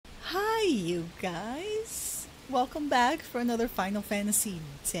guys? Welcome back for another Final Fantasy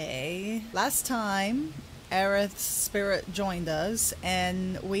day. Last time, Aerith's spirit joined us,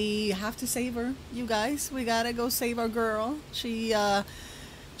 and we have to save her. You guys, we gotta go save our girl. She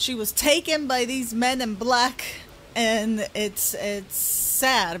was taken by these men in black, and it's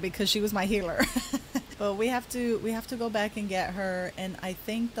sad because she was my healer. But we have to go back and get her. And I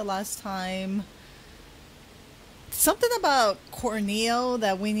think the last time, something about Corneo,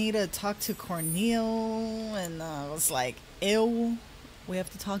 that we need to talk to Corneo, and I was like, ew, we have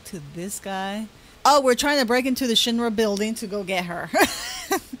to talk to this guy. Oh, we're trying to break into the Shinra building to go get her.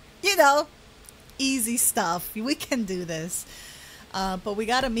 You know, easy stuff. We can do this. But we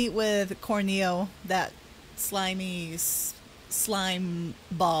gotta meet with Corneo, that slimy slime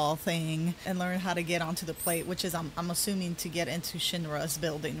ball thing, and learn how to get onto the plate, which is, I'm assuming, to get into Shinra's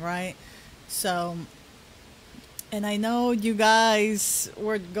building, right? So, and I know you guys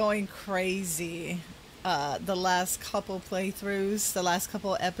were going crazy the last couple playthroughs, the last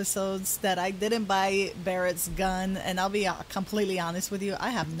couple episodes, that I didn't buy Barrett's gun, and I'll be completely honest with you,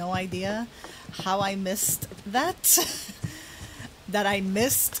 I have no idea how I missed that. That I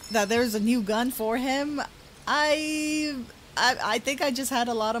missed that there's a new gun for him. I think I just had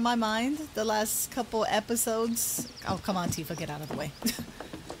a lot on my mind the last couple episodes. Oh, come on, Tifa, get out of the way.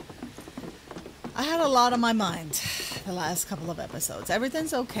 I had a lot on my mind the last couple of episodes.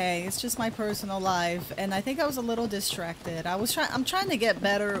 Everything's okay. It's just my personal life, and I think I was a little distracted. I'm trying to get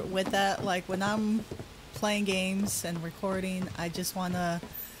better with that. Like when I'm playing games and recording, I just wanna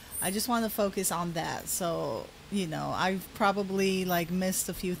focus on that. So, you know, I've probably like missed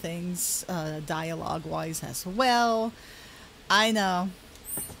a few things dialogue wise as well. I know.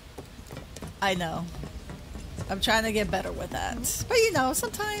 I'm trying to get better with that. But you know,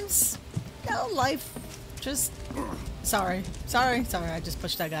 sometimes, you know, life just... Sorry. I just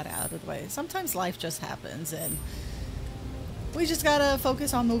pushed that guy out of the way. Sometimes life just happens, and we just gotta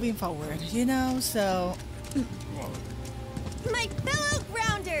focus on moving forward, you know? So... My fellow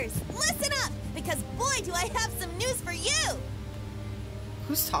grounders, listen up, because boy do I have some news for you!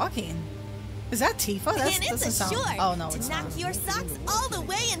 Who's talking? Is that Tifa? And it's assured oh, no, to it's knock not. your socks all the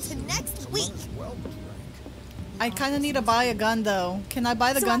way into next week. I kind of need to buy a gun, though. Can I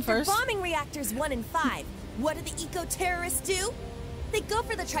buy the gun first? Bombing reactors 1 and 5, what do the eco-terrorists do? They go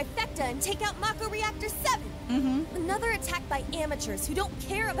for the trifecta and take out Mako Reactor 7. Mm-hmm. Another attack by amateurs who don't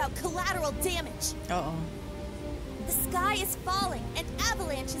care about collateral damage. Uh-oh. The sky is falling, and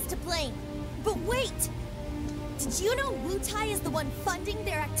Avalanche is to blame. But wait! Did you know Wutai is the one funding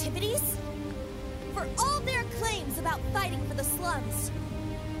their activities? For all their claims about fighting for the slums,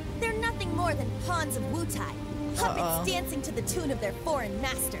 they're nothing more than pawns of Wutai, puppets dancing to the tune of their foreign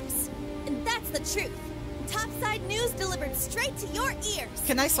masters. And that's the truth. Topside news delivered straight to your ears.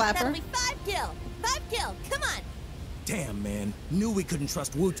 Can I slap her? That'll be 5 gil. 5 gil, come on! Damn, man. Knew we couldn't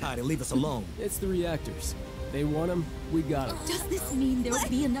trust Wutai to leave us alone. It's the reactors. They want them, we got them. Does this mean there'll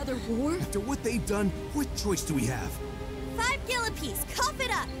be another war? After what they've done, what choice do we have? 5 gil apiece, cough it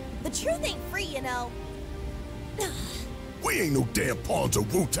up. The truth ain't free, you know. We ain't no damn pawns of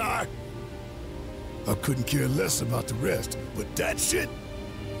Wutai. I couldn't care less about the rest, but that shit...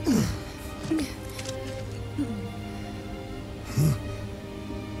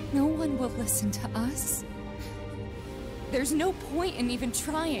 No one will listen to us. There's no point in even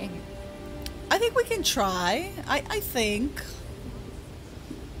trying. I think we can try. I think.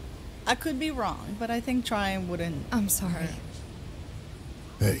 I could be wrong, but I think trying wouldn't... I'm sorry.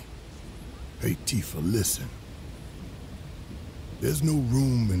 Hey, Tifa, listen. There's no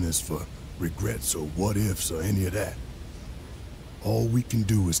room in this for regrets or what-ifs or any of that. All we can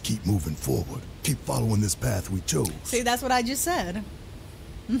do is keep moving forward. Keep following this path we chose. See, that's what I just said.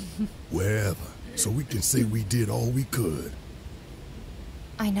 Wherever, so we can say we did all we could.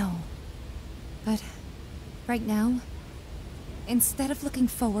 I know. But right now, instead of looking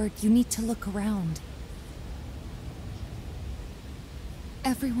forward, you need to look around.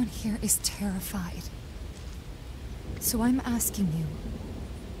 Everyone here is terrified. So I'm asking you,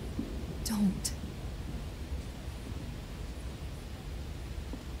 don't.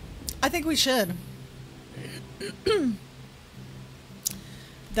 I think we should.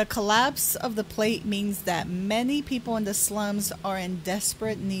 The collapse of the plate means that many people in the slums are in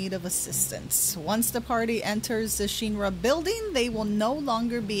desperate need of assistance. Once the party enters the Shinra building, they will no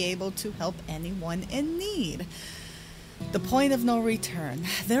longer be able to help anyone in need. The point of no return.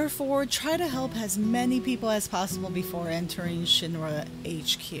 Therefore, try to help as many people as possible before entering Shinra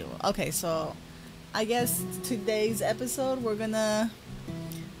HQ. Okay, so I guess today's episode we're gonna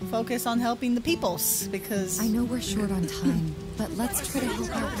focus on helping the peoples, because I know we're short on time, but let's try to help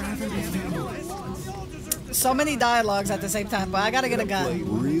out wherever we can. So many dialogues at the same time, but I gotta get a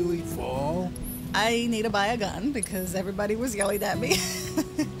gun. Really fall? I need to buy a gun because everybody was yelling at me.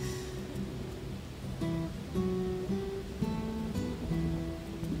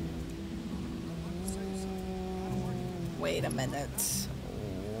 Wait a minute.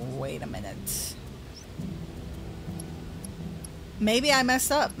 Wait a minute. Maybe I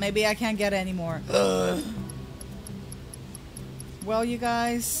messed up. Maybe I can't get any more. Well, you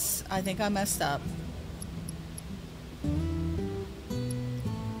guys, I think I messed up.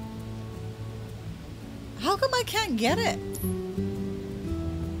 How come I can't get it?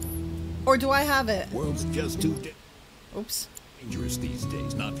 Or do I have it? World's just too Oops. dangerous these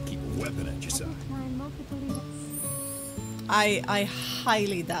days not to keep a weapon at your side. I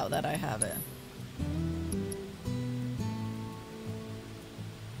highly doubt that I have it.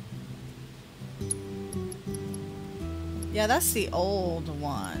 Yeah, that's the old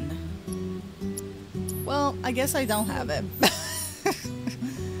one. Well, I guess I don't have it.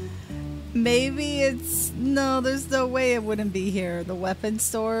 Maybe it's... No, there's no way it wouldn't be here. The weapon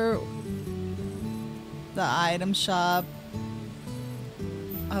store. The item shop.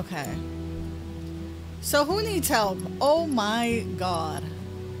 Okay. So who needs help? Oh my god.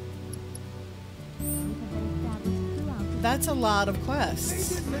 That's a lot of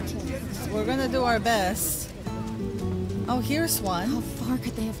quests. We're gonna do our best. Oh, here's one. How far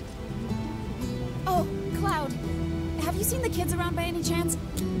could they have... Oh, Cloud. Have you seen the kids around by any chance?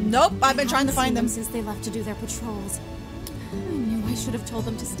 Nope, I've been trying to find them since they left to do their patrols. I knew I should have told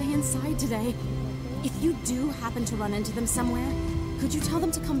them to stay inside today. If you do happen to run into them somewhere, could you tell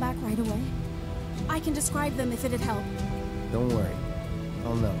them to come back right away? I can describe them if it'd help. Don't worry.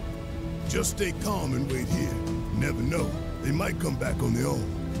 I'll know. Just stay calm and wait here. Never know. They might come back on their own.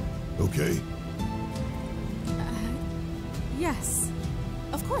 Okay? Yes.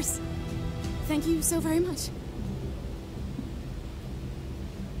 Of course. Thank you so very much.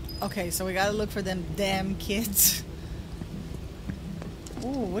 Okay, so we gotta look for them damn kids. Ooh,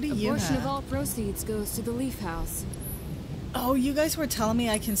 what do you have? A portion of all proceeds goes to the Leaf House. Oh, you guys were telling me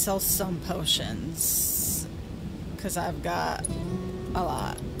I can sell some potions. Because I've got a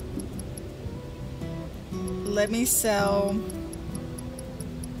lot. Let me sell...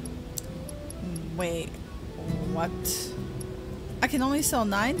 Wait, what? I can only sell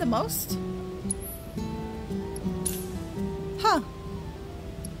 9 the most? Huh.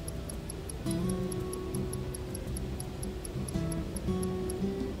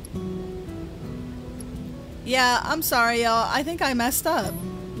 Yeah, I'm sorry, y'all. I think I messed up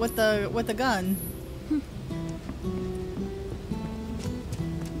with the gun.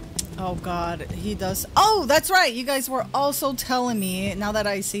 Oh god, he does. Oh, that's right. You guys were also telling me, now that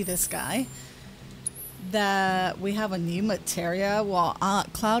I see this guy, that we have a new materia. Well,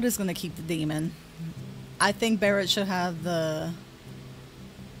 Cloud is gonna keep the demon. I think Barrett should have the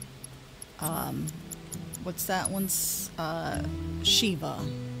what's that one's Shiva.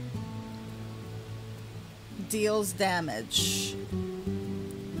 Deals damage.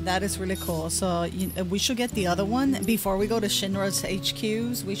 That is really cool. So we should get the other one before we go to Shinra's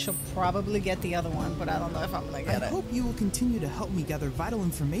HQs. We should probably get the other one, but I don't know if I'm gonna get it. I hope you will continue to help me gather vital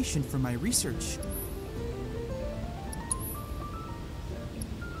information for my research.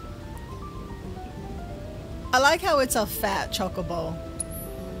 I like how it's a fat chocobo.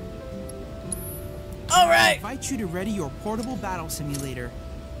 All right. I invite you to ready your portable battle simulator.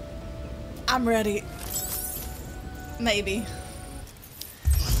 I'm ready. Maybe.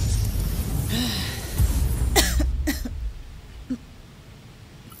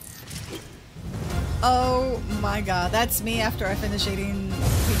 Oh my god, that's me after I finish eating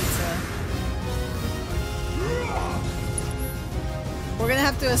pizza. We're gonna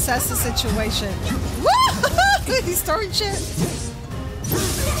have to assess the situation. He's throwing shit.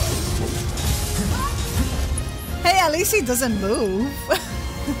 Hey, at least he doesn't move.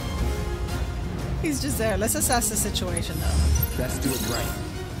 He's just there. Let's assess the situation though. Best do it right.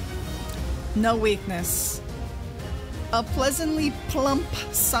 No weakness. A pleasantly plump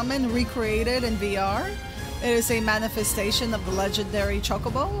summon recreated in VR. It is a manifestation of the legendary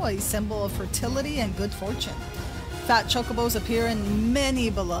Chocobo, a symbol of fertility and good fortune. Fat Chocobos appear in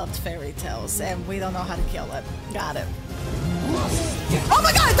many beloved fairy tales, and we don't know how to kill it. Got it. Oh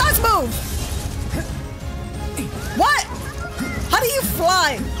my god, it does move! What? How do you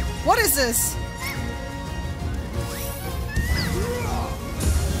fly? What is this?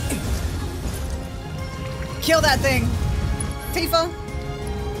 Kill that thing. Tifa.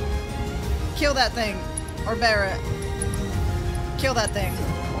 Kill that thing. Or Barrett. Kill that thing.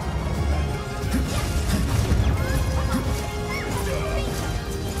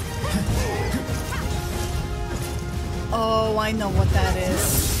 Oh, I know what that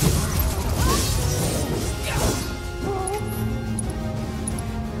is.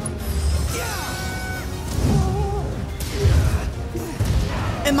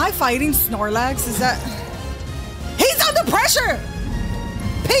 Am I fighting Snorlax? Is that... He's under pressure!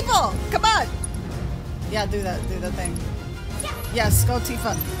 People, come on! Yeah, do that thing. Yes, go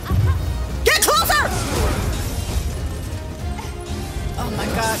Tifa. Get closer! Oh my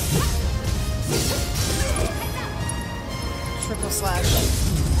god. Triple slash.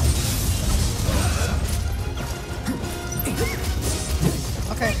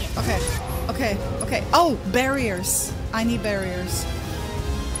 Okay. Oh, barriers. I need barriers.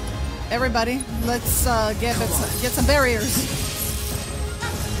 Everybody, let's get some barriers.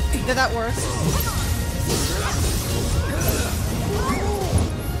 Did that work?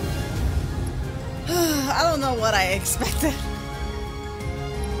 I don't know what I expected.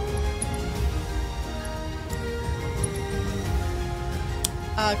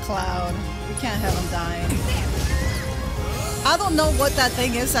 Cloud. We can't have him dying. I don't know what that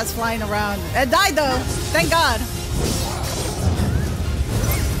thing is that's flying around. It died though. Thank God.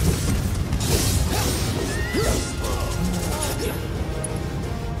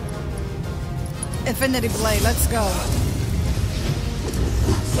 Infinity Blade, let's go.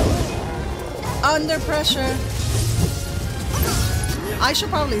 Under pressure. I should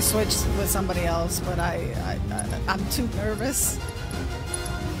probably switch with somebody else, but I'm too nervous.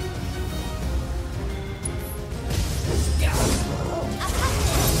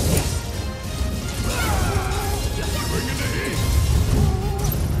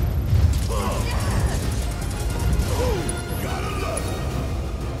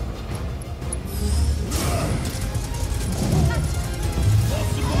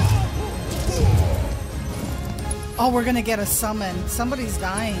 Oh, we're gonna get a summon. Somebody's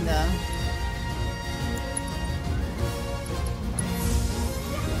dying though.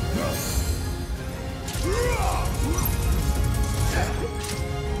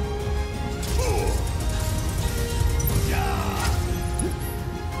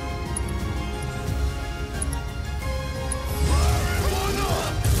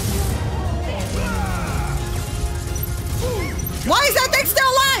 Why is that thing still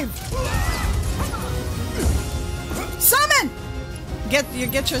alive? Summon!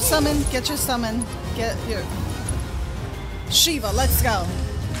 Get your summon. Get your summon. Get your Shiva. Let's go.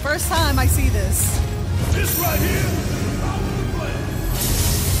 First time I see this. This right here.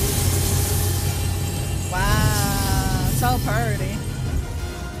 Wow, so pretty.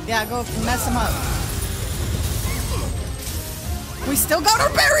 Yeah, go mess him up. We still got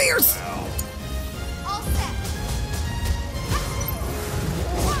our barriers. All set.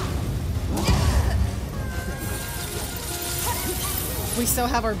 We still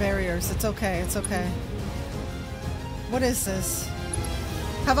have our barriers. It's okay. It's okay. What is this?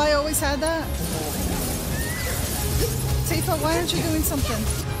 Have I always had that? Tifa, why aren't you doing something?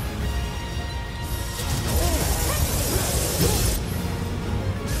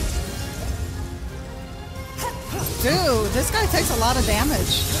 Dude, this guy takes a lot of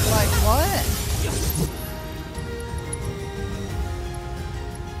damage. Like, what?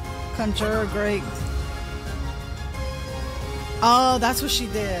 Conjure great. Oh, that's what she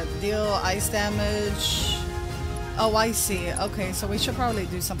did. Deal ice damage. Oh, I see. Okay, so we should probably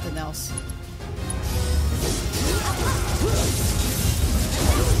do something else.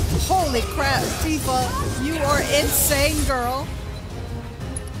 Holy crap, Tifa. You are insane, girl.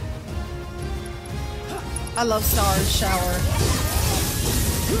 I love Stars Shower.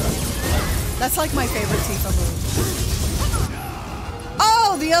 That's like my favorite Tifa move.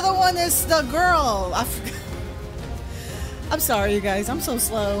 Oh, the other one is the girl. I forgot. I'm sorry, you guys. I'm so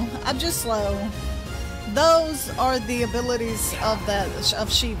slow. I'm just slow. Those are the abilities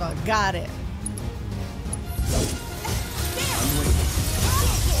of Shiva. Got it.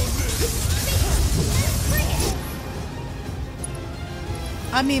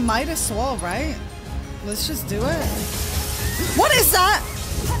 I mean, might as well, right? Let's just do it. What is that?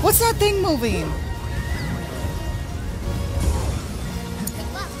 What's that thing moving?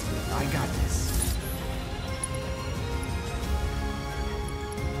 I got this.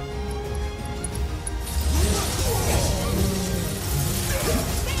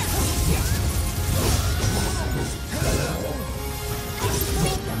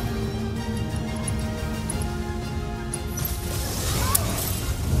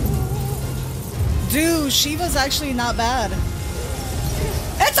 Dude, Shiva's actually not bad.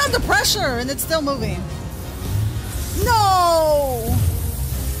 It's under pressure and it's still moving. No!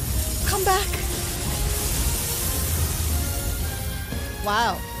 Come back.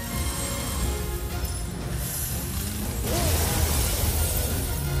 Wow.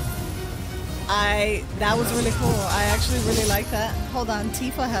 That was really cool. I actually really like that. Hold on,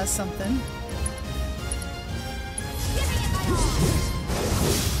 Tifa has something.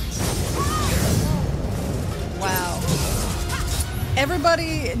 Wow.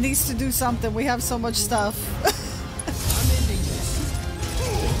 Everybody needs to do something. We have so much stuff.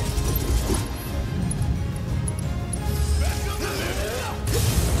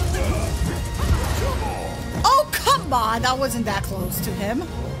 Oh, come on. I wasn't that close to him.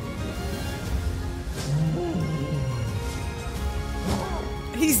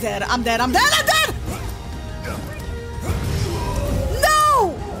 He's dead. I'm dead. I'm dead. I'm dead.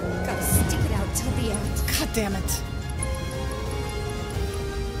 No! Gotta stick it out till the end. God damn it.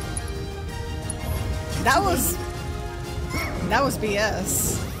 That was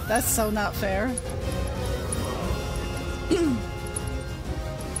BS. That's so not fair. No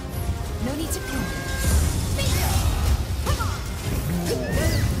need to panic.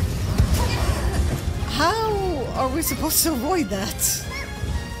 How are we supposed to avoid that?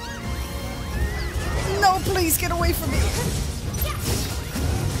 No, please get away from me.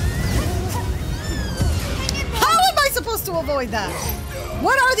 How am I supposed to avoid that?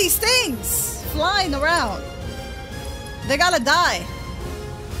 What are these things flying around? They gotta die.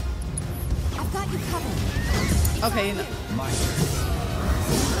 I've got you covered. Okay, you know. My turn.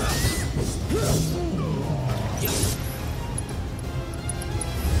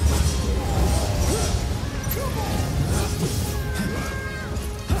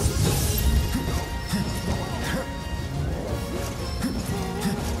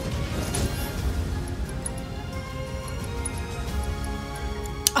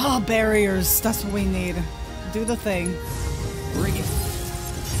 Oh, barriers. That's what we need. Do the thing. Bring it.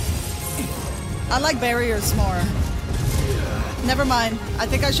 I like barriers more. Never mind. I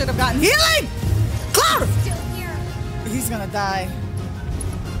think I should have gotten healing! Cloud! Still here. He's gonna die.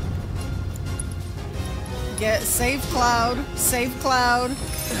 Save Cloud. Save Cloud.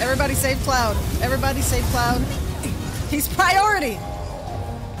 Everybody save Cloud. Everybody save Cloud. He's priority!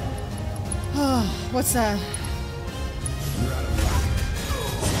 Oh, what's that?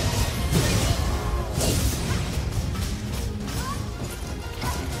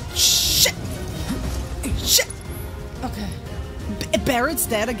 Shit! Shit! Okay. Barrett's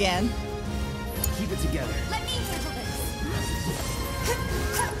dead again. Keep it together. Let me handle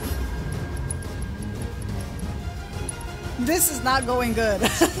this. This is not going good.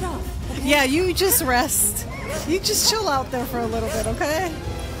 Yeah, you just rest. You just chill out there for a little bit, okay?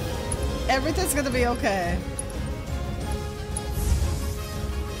 Everything's gonna be okay.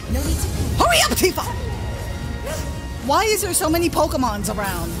 No need to panic. Hurry up, Tifa! Why is there so many Pokemons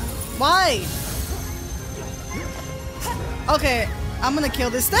around? Why? Okay, I'm gonna kill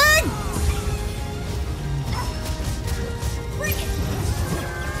this thing!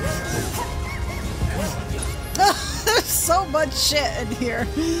 There's so much shit in here.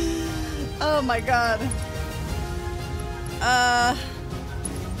 Oh my god. I'm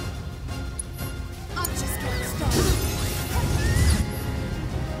just getting started.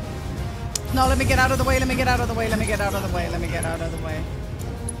 No, let me get out of the way, let me get out of the way, let me get out of the way, let me get out of the way.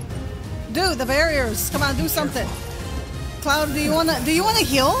 Dude, the barriers. Come on, do something. Cloud, do you wanna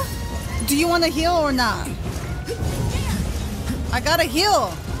heal? Do you wanna heal or not? I gotta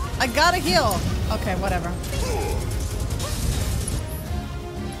heal. I gotta heal. Okay, whatever.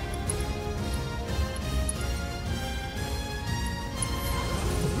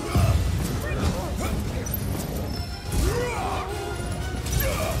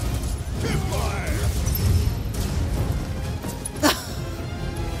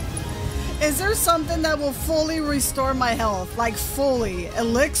 Is there something that will fully restore my health? Like fully?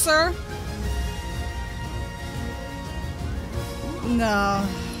 Elixir? No.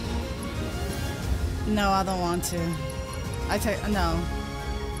 No, I don't want to. No.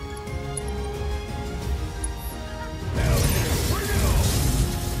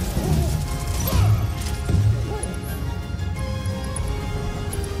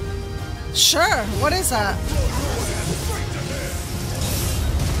 Sure, what is that?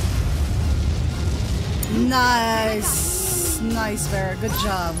 Nice. Nice, Vera. Good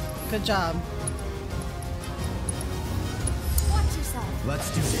job. Good job. Watch yourself. Let's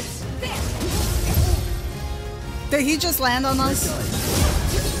do this. Did he just land on us?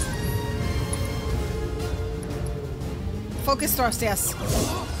 Focus thrust, yes.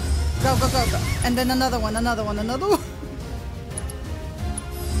 Go, go, go, go. And then another one, another one, another one.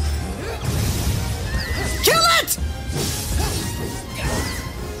 Kill it!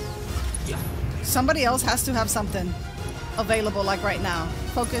 Somebody else has to have something available, like right now.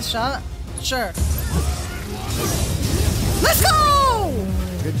 Focus shot? Sure. Let's go!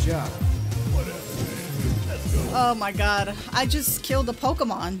 Good job. Oh my god. I just killed a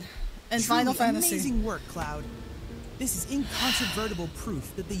Pokemon in Final Fantasy. Amazing work, Cloud. This is incontrovertible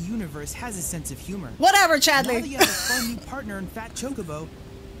proof that the universe has a sense of humor. Whatever, Now Chadley. that you have a fun new partner in Fat Chocobo,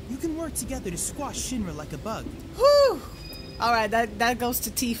 you can work together to squash Shinra like a bug. Whew. Alright, that goes to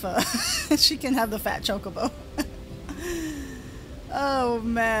Tifa. She can have the Fat Chocobo. Oh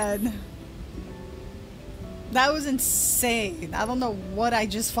man. That was insane. I don't know what I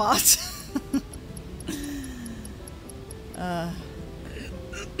just fought. I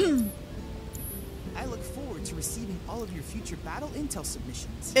look forward to receiving all of your future battle intel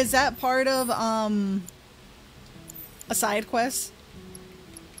submissions. Is that part of a side quest?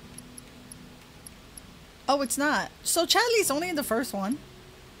 Oh, it's not. So Chadley's only in the first one.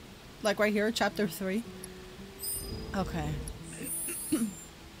 Like right here, chapter 3. Okay.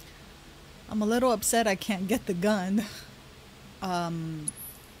 I'm a little upset I can't get the gun.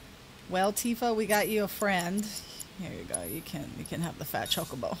 Well, Tifa, we got you a friend. Here you go. You can have the Fat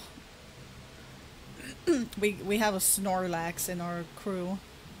Chocobo. we have a Snorlax in our crew.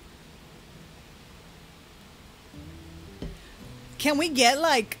 Can we get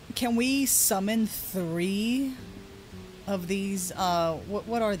can we summon 3 of these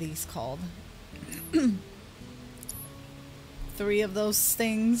what are these called? 3 of those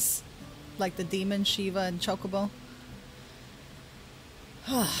things, like the Demon, Shiva, and Chocobo.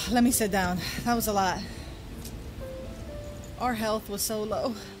 Let me sit down. That was a lot. Our health was so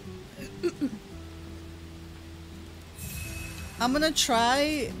low. I'm gonna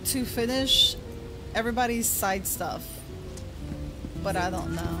try to finish everybody's side stuff, but I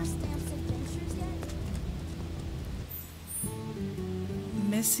don't know.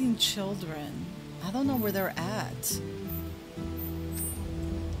 Missing children. I don't know where they're at.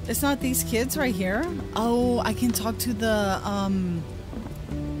 It's not these kids right here? Oh, I can talk to the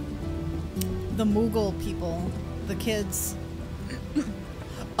Moogle people. The kids.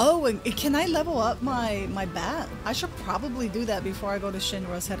 Oh, and can I level up my bat? I should probably do that before I go to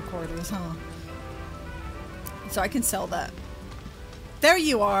Shinra's headquarters, huh? So I can sell that. There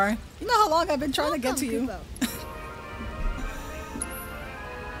you are. You know how long I've been trying to get to you.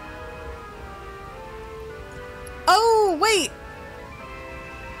 Oh, wait.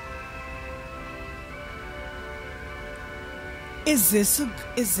 Is this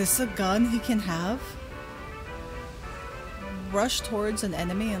a gun he can have? Rush towards an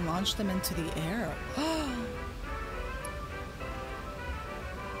enemy and launch them into the air.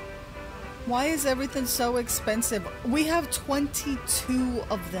 Why is everything so expensive? We have 22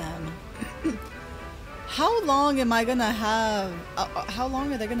 of them. How long am I gonna have? How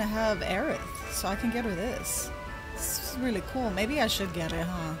long are they gonna have Aerith so I can get her this? This is really cool. Maybe I should get it,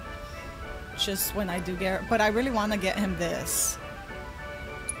 huh? Just when I do get, but I really want to get him this.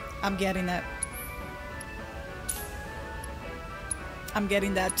 I'm getting it. I'm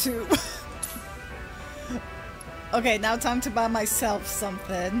getting that too. Okay, now time to buy myself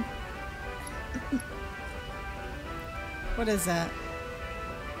something. What is that?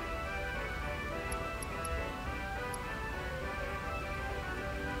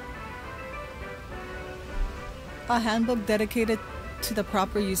 A handbook dedicated to the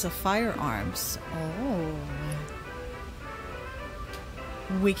proper use of firearms. Oh.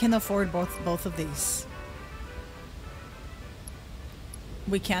 We can afford both of these.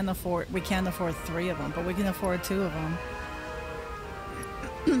 We can't afford 3 of them, but we can afford 2 of them.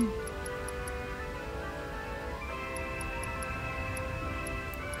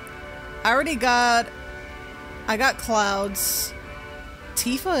 I got Cloud's.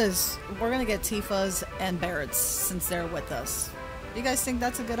 We're gonna get Tifa's and Barrett's since they're with us. You guys think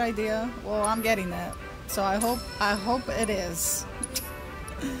that's a good idea? Well, I'm getting that. So I hope it is.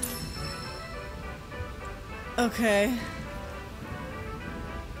 Okay.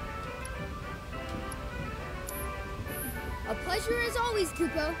 A pleasure as always,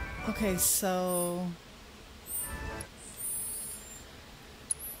 Kupo. Okay, so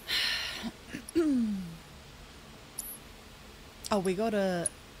oh, we go to...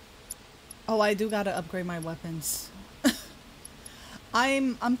 Oh, I do gotta upgrade my weapons.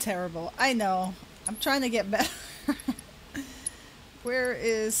 I'm terrible. I know. I'm trying to get better. Where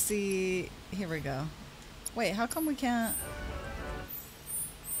is the... Here we go. Wait, how come we can't...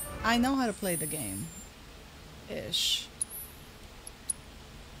 I know how to play the game. Ish.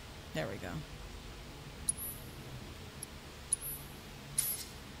 There we go.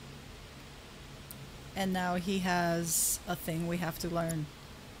 And now he has a thing we have to learn.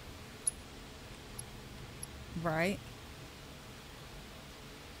 Right?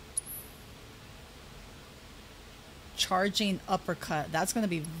 Charging uppercut. That's going to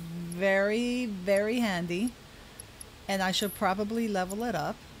be very, very handy. And I should probably level it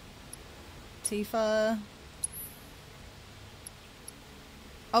up. Tifa.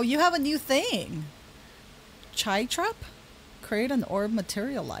 Oh, you have a new thing. Chai Trap? Create an orb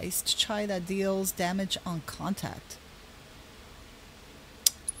materialized chai that deals damage on contact.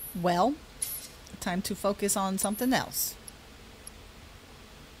 Well, time to focus on something else.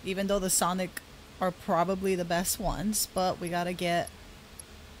 Even though the Sonic are probably the best ones, but we gotta get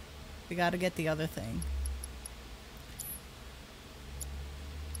the other thing.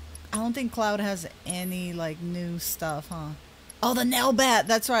 I don't think Cloud has any like new stuff, huh? Oh, the nail bat.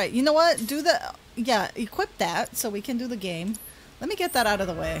 That's right. You know what? Equip that so we can do the game. Let me get that out of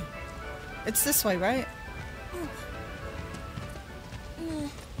the way. It's this way, right? You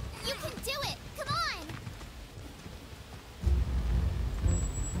can do it. Come on.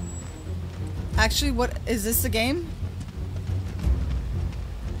 Actually, what is this the game?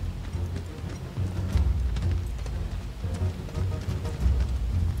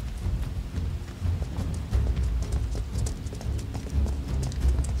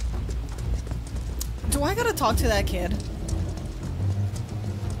 Do I gotta talk to that kid?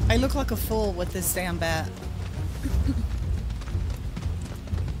 I look like a fool with this damn bat.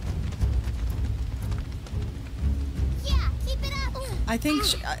 Yeah, keep it up. I think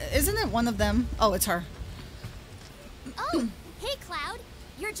isn't it one of them? Oh, it's her. Oh, hey Cloud.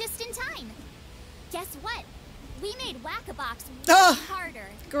 You're just in time. Guess what? We made Whack-A-Box way harder.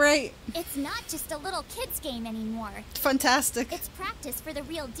 Great. It's not just a little kid's game anymore. Fantastic. It's practice for the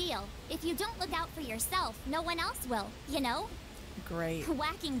real deal. If you don't look out for yourself, no one else will, you know? Great.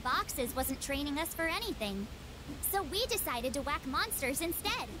 Whacking boxes wasn't training us for anything. So we decided to whack monsters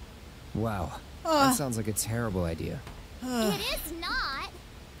instead. Wow. That sounds like a terrible idea. It is not.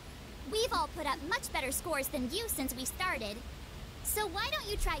 We've all put up much better scores than you since we started. So why don't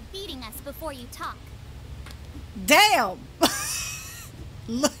you try beating us before you talk? Damn!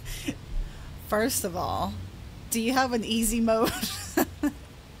 Look. First of all, do you have an easy mode?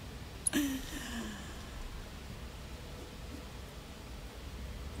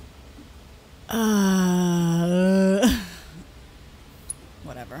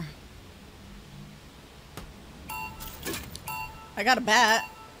 Whatever. I got a bat.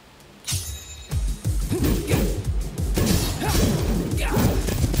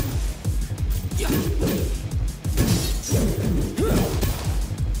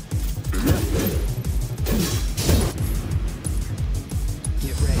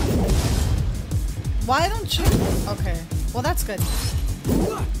 Why don't you? Okay. Well, that's good.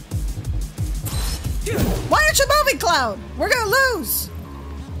 Why aren't you moving, Cloud? We're gonna lose.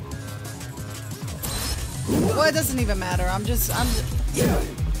 Well, it doesn't even matter. I'm just.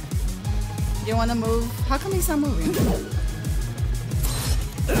 You wanna move? How come he's not moving?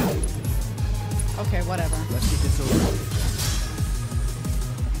 Okay, whatever. Let's get this over.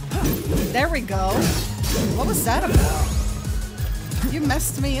 There we go. What was that about? You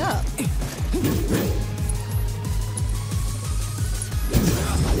messed me up.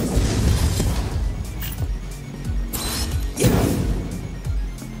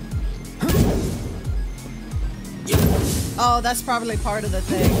 Oh, that's probably part of the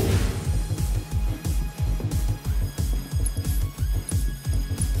thing.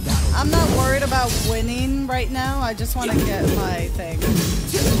 I'm not worried about winning right now. I just want to get my thing.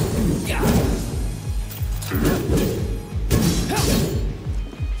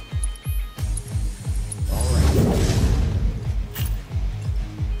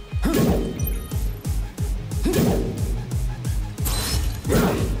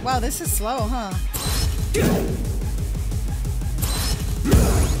 Wow, this is slow, huh?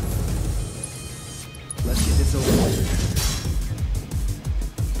 Let's get this over.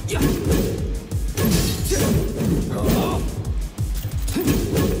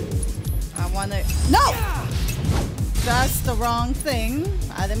 I want to. No! That's the wrong thing.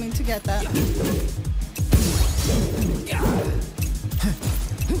 I didn't mean to get that.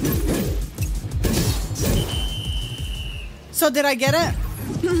 So did I get it?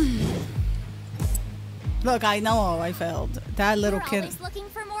 Look, I know I failed. That little We're kid. always looking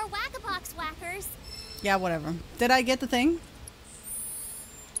for more Whack-A-Box whackers. Yeah, whatever. Did I get the thing?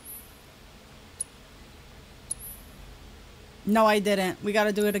 No, I didn't. We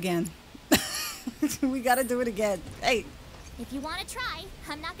gotta do it again. We gotta do it again. Hey, If you want to try,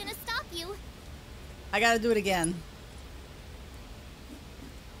 I'm not gonna stop you. I gotta do it again.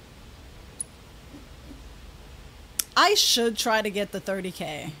 I should try to get the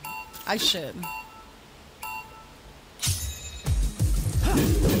 30K. I should.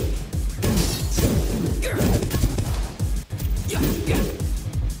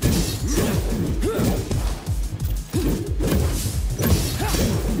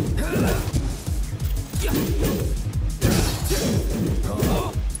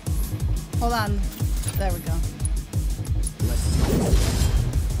 Hold on. There we go.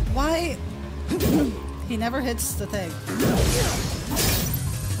 Why? He never hits the thing.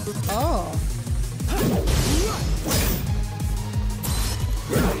 Oh.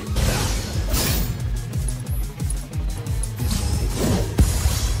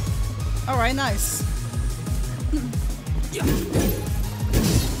 Alright, nice.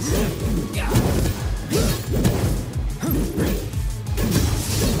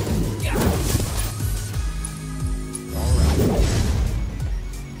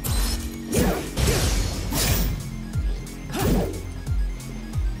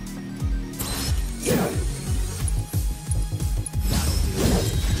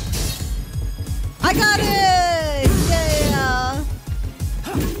 I got it!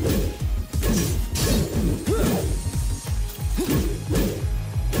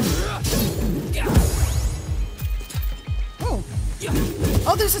 Yeah! Oh!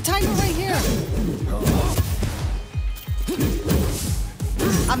 Oh, there's a timer right here!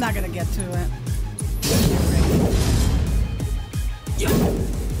 I'm not gonna get to it.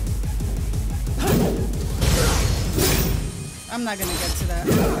 I'm not gonna get to that.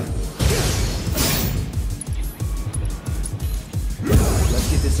 Let's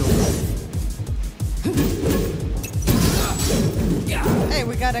get this over. Hey,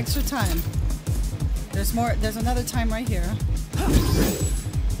 we got extra time. There's more. There's another time right here.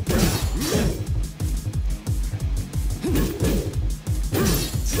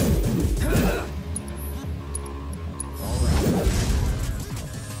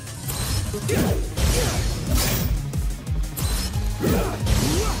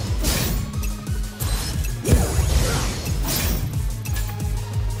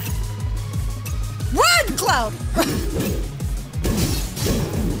 Run, Cloud!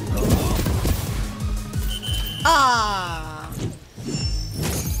 Ah.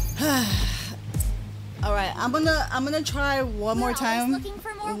 All right, I'm gonna try one more time looking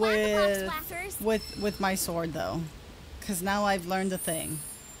for more whack-a-box with my sword though, because now I've learned a thing.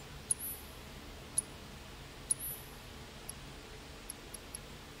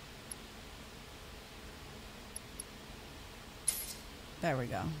 There we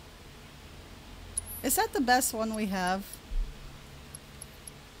go. Is that the best one we have?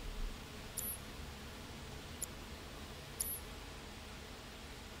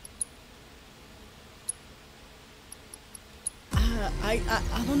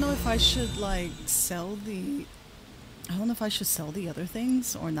 I don't know if I should like sell the. I don't know if I should sell the other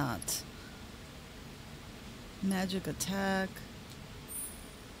things or not. Magic attack.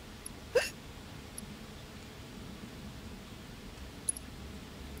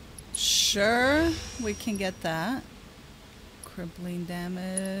 Sure, we can get that. Crippling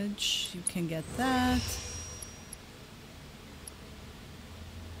damage, you can get that.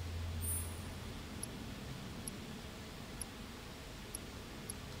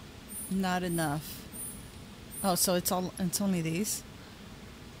 Not enough. Oh, so it's only these.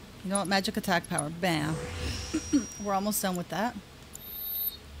 You know what? Magic attack power. Bam. We're almost done with that.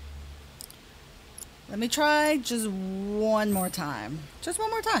 Let me try just one more time. Just one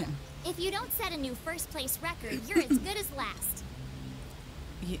more time. If you don't set a new first place record, you're as good as last.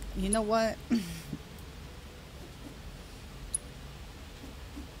 You know what?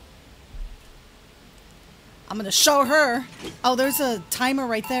 I'm gonna show her. Oh, there's a timer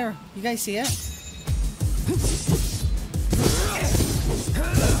right there. You guys see it?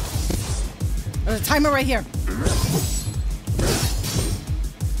 There's a timer right here.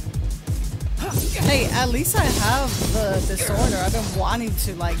 Hey, at least I have the disorder. I've been wanting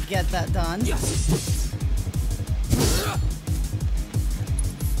to like get that done.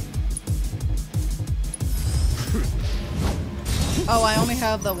 Oh, I only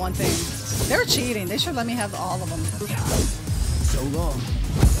have the one thing. They're cheating. They should let me have all of them. So long.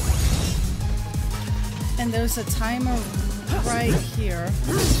 And there's a timer right here.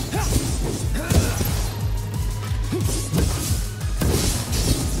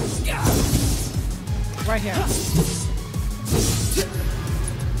 Right here.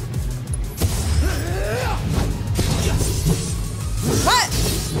 What?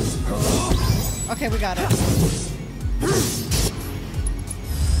 Okay, we got it.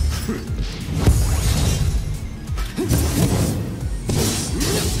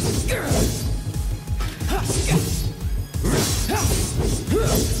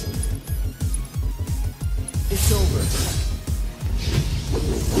 It's over.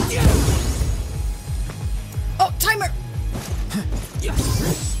 Oh, timer!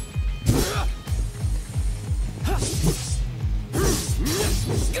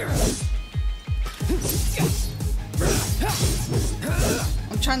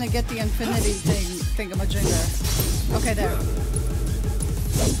 I'm keep trying to get the infinity thingamajigger. Okay, there.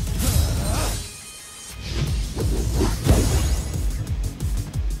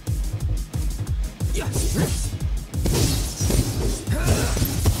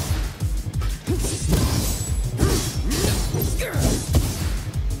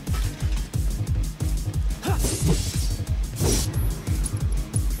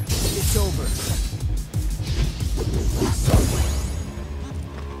 It's over.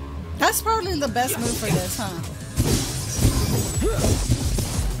 That's probably the best move for this, huh?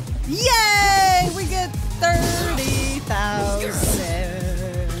 Yay! We get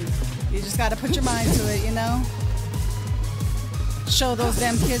 30,000. You just gotta put your mind to it, you know? Show those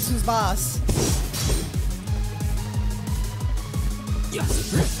damn kids who's boss.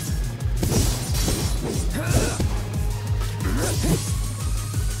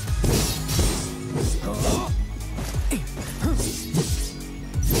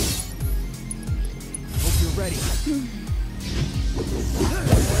 Ready.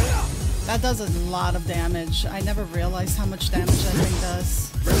 That does a lot of damage. I never realized how much damage that thing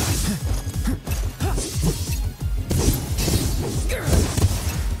does.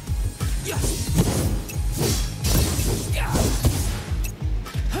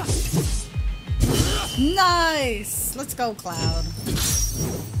 Nice! Let's go, Cloud.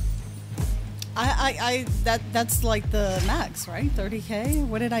 That's like the max, right? 30k?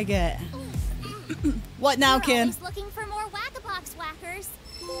 What did I get? What now, kid? Always looking for more whack-a-box whackers.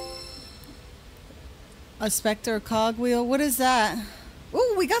 A Spectre cogwheel? What is that?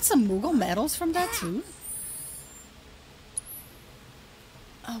 Ooh, we got some Moogle medals from that too.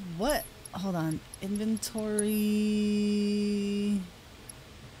 What? Hold on. Inventory.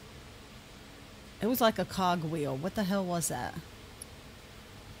 It was like a cogwheel. What the hell was that?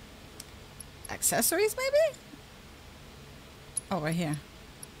 Accessories, maybe? Oh, right here.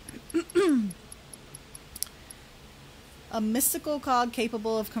 A mystical cog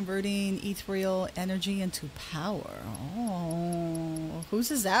capable of converting ethereal energy into power. Oh,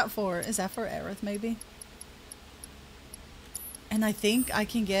 whose is that for? Is that for Aerith, maybe? And I think I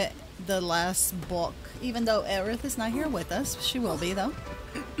can get the last book, even though Aerith is not here with us. She will be, though.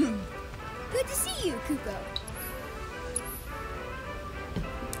 Good to see you, Kuko.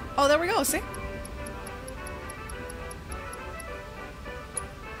 Oh, there we go. See?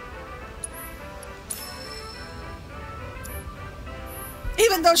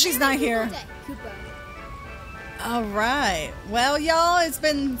 Even though she's not here. All right. Well, y'all, it's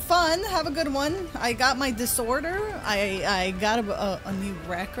been fun. Have a good one. I got my disorder. I got a new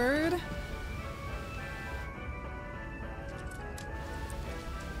record.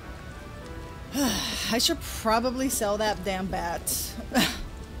 I should probably sell that damn bat.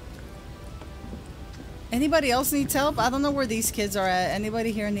 Anybody else needs help? I don't know where these kids are at.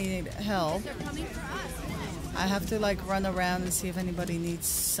 Anybody here need help? I have to like run around and see if anybody needs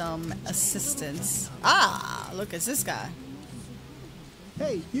some assistance. Ah, look, it's this guy.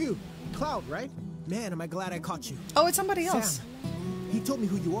 Hey, you. Cloud, right? Man, am I glad I caught you. Oh, it's somebody else. Sam, he told me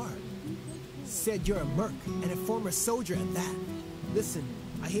who you are. Said you're a merc and a former soldier at that. Listen,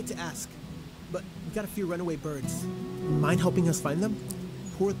 I hate to ask, but we got a few runaway birds. Mind helping us find them?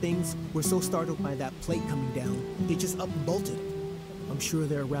 Poor things were so startled by that plate coming down, they just up and bolted. I'm sure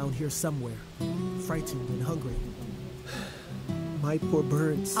they're around here somewhere, frightened and hungry. My poor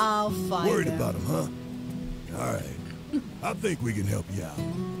birds. I'll find Worried them. about them, huh? All right. I think we can help you out.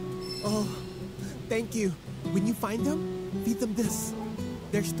 Oh, thank you. When you find them, feed them this.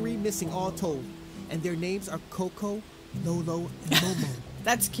 There's 3 missing all told, and their names are Coco, Lolo, and Momo.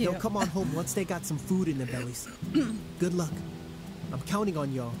 That's cute. They'll come on home once they got some food in their bellies. Good luck. I'm counting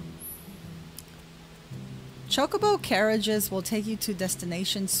on y'all. Chocobo carriages will take you to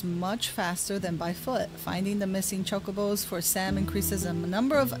destinations much faster than by foot. Finding the missing chocobos for Sam increases the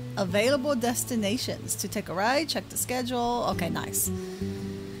number of available destinations. To take a ride, check the schedule. Okay, nice.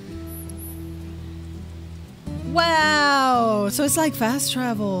 Wow! So it's like fast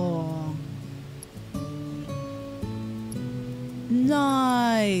travel.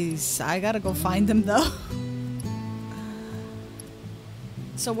 Nice. I gotta go find them though.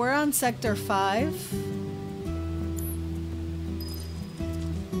 So we're on Sector 5.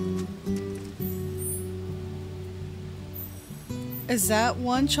 Is that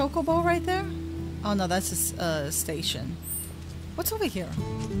one chocobo right there? Oh no, that's a station. What's over here?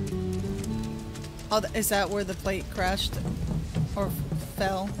 Oh, is that where the plate crashed? Or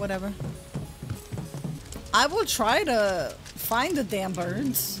fell, whatever. I will try to find the damn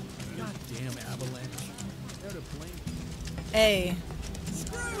birds. Goddamn avalanche. They're to blame. Hey.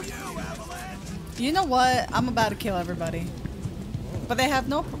 Screw you, avalanche! You know what? I'm about to kill everybody. But they have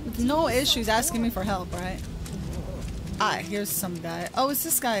no issues asking me for help, right? Ah, here's some guy. Oh, it's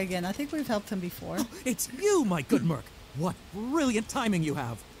this guy again. I think we've helped him before. It's you, my good Merc. What brilliant timing you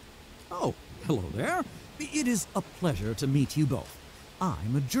have. Oh, hello there. It is a pleasure to meet you both.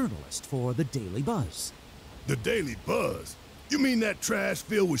 I'm a journalist for the Daily Buzz. The Daily Buzz? You mean that trash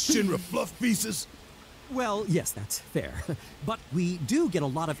filled with Shinra fluff pieces? Well, yes, that's fair. But we do get a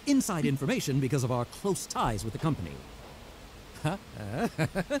lot of inside information because of our close ties with the company.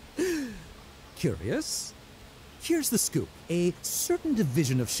 Curious? Here's the scoop. A certain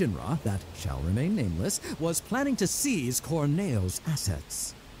division of Shinra, that shall remain nameless, was planning to seize Corneo's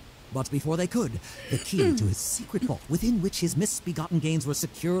assets. But before they could, the key to his secret vault, within which his misbegotten gains were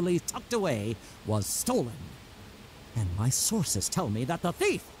securely tucked away, was stolen. And my sources tell me that the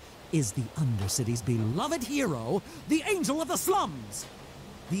thief is the Undercity's beloved hero, the Angel of the Slums!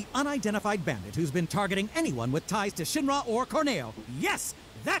 The unidentified bandit who's been targeting anyone with ties to Shinra or Corneo. Yes,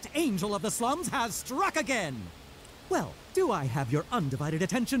 that Angel of the Slums has struck again! Well, do I have your undivided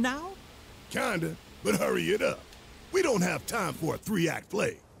attention now? Kinda, but hurry it up. We don't have time for a 3-act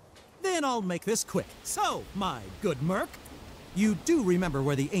play. Then I'll make this quick. So, my good Merc, you do remember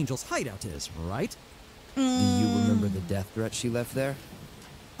where the Angel's hideout is, right? Do you remember the death threat she left there?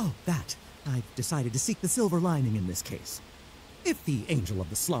 Oh, that. I've decided to seek the silver lining in this case. If the Angel of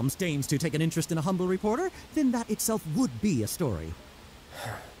the Slums deigns to take an interest in a humble reporter, then that itself would be a story.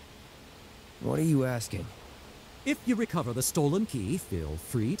 What are you asking? If you recover the stolen key, feel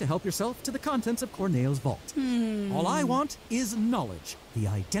free to help yourself to the contents of Corneo's vault. All I want is knowledge, the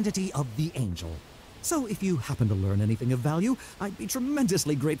identity of the Angel. So if you happen to learn anything of value, I'd be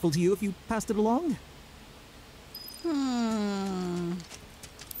tremendously grateful to you if you passed it along.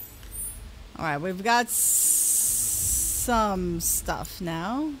 Alright, we've got some stuff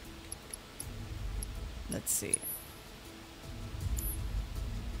now. Let's see.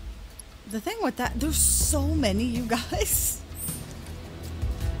 The thing with that, there's so many, you guys.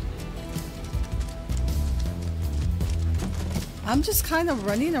 I'm just kind of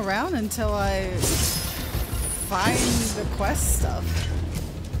running around until I find the quest stuff.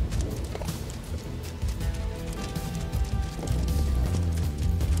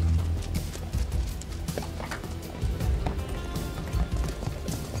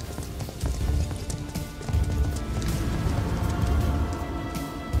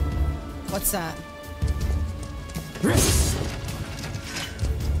 What's that?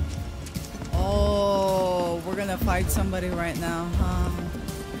 Oh, we're gonna fight somebody right now, huh?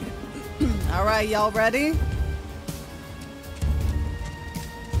 Alright, y'all ready?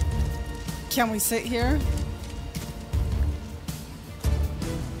 Can we sit here?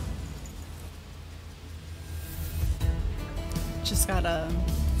 Just gotta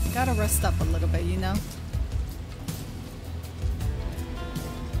rest up a little bit, you know?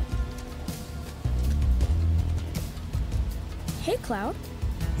 Hey, Cloud.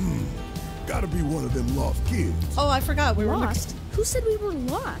 Gotta be one of them lost kids. Oh, I forgot we were Lost? Who said we were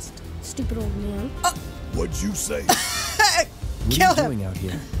lost? Stupid old man. What'd you say? What Kill are you him. doing out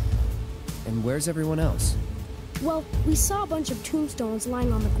here? And where's everyone else? Well, we saw a bunch of tombstones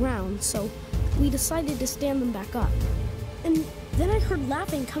lying on the ground, so we decided to stand them back up. And then I heard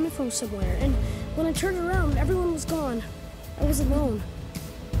laughing coming from somewhere, and when I turned around, everyone was gone. I was alone.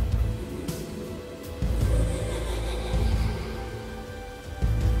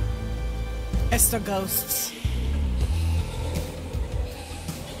 It's the ghosts.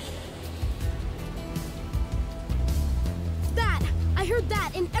 That! I heard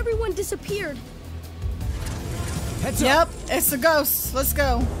that, and everyone disappeared. Heads Yep, up! it's the ghosts. Let's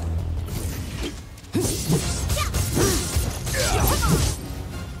go.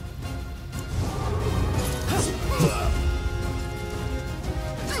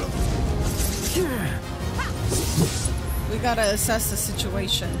 We gotta assess the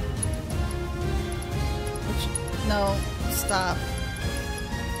situation. No, stop.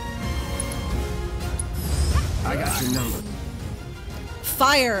 I got your number.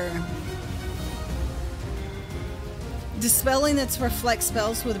 Fire! Dispelling its reflect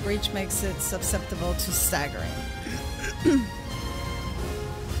spells with breach makes it susceptible to staggering.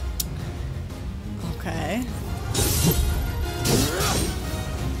 Okay.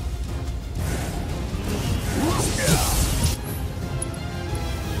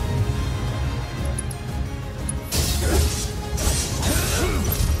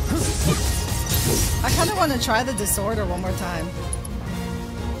 I kind of want to try the disorder one more time.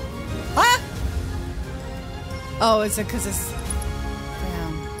 Ah! Oh, is it because it's...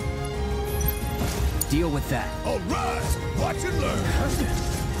 Damn. Deal with that. All right, watch and learn.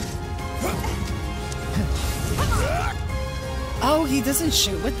 Oh, he doesn't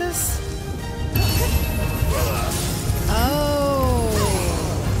shoot with this? Oh.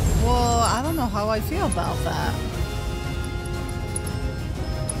 Well, I don't know how I feel about that.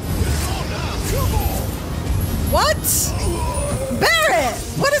 What? Barrett!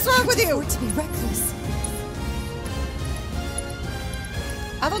 What is wrong with you? To be reckless.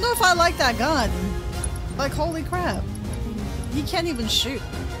 I don't know if I like that gun. Like, holy crap. He can't even shoot.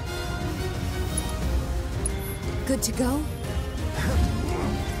 Good to go?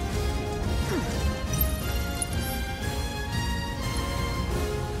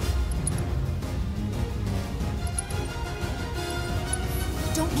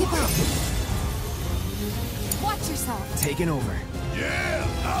 Don't give up. Watch yourself. Taking over. Yeah,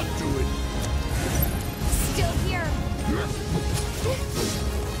 I'll do it. Still here.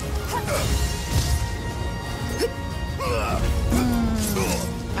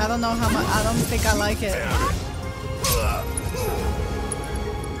 I don't know how much. I don't think I like it.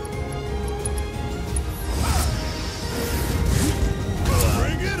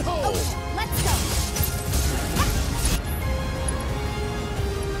 Bring it home. Let's go.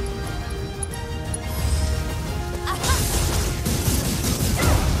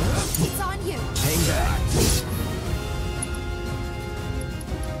 It's on you. Hang back.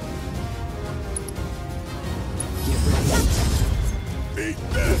 Get ready. Beat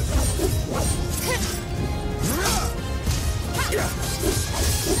this.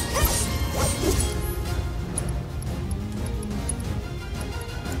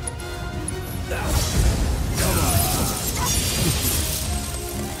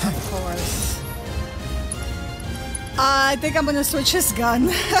 Of course. I think I'm gonna switch his gun.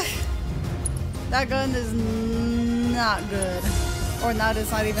 That gun is not good. Or not,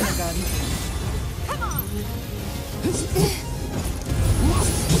 it's not even a gun. Come on.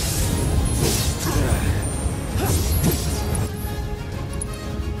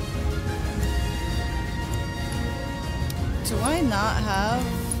 Do I not have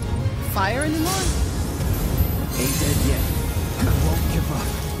fire anymore? Ain't dead yet. I won't give up.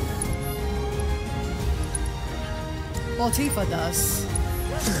 Well, Tifa does.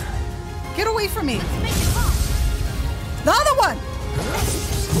 Get away from me! Make it pop. The other one!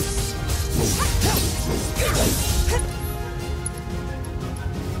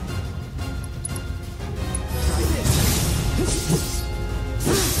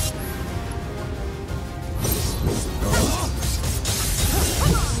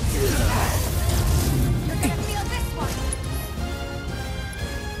 You're gonna feel this one.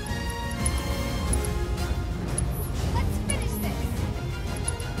 Let's finish this.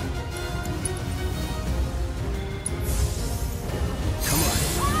 Come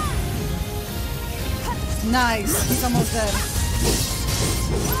on. Nice. He's almost dead.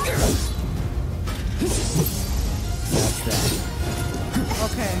 That's that.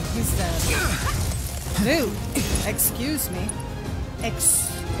 Okay, he's dead. Dude, excuse me.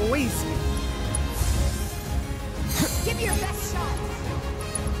 Excuse me. Give me your best shot.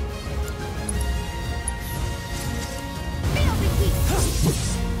 Feel the heat.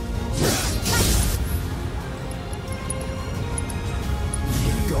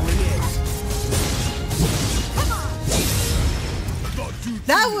 Going in. Come on.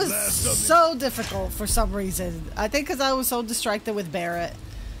 That was so difficult for some reason. I think because I was so distracted with Barrett.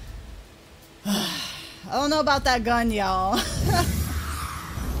 I don't know about that gun, y'all.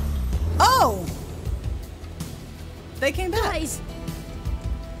 Oh! They came back. Guys,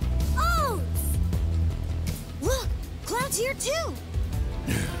 Oh! Look, Cloud's here too.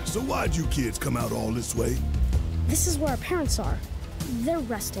 So why'd you kids come out all this way? this is where our parents are. They're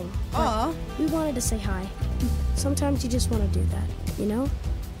resting. but Aw. We wanted to say hi. Sometimes you just want to do that, you know?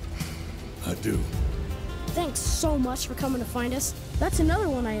 I do. Thanks so much for coming to find us. That's another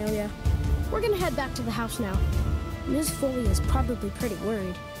one I owe ya. We're gonna head back to the house now. Ms. Foley is probably pretty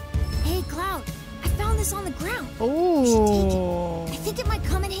worried. Hey, Cloud, I found this on the ground. Ooh. I think it might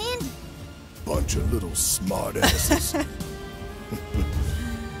come in handy. Bunch of little smartasses.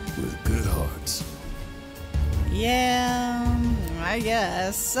 With good hearts. Yeah, I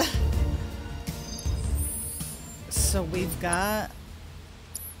guess. So we've got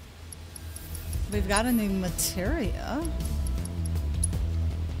a new materia.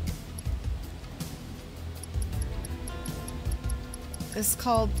 It's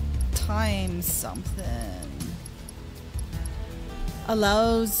called time something.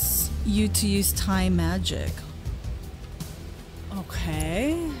 Allows you to use time magic.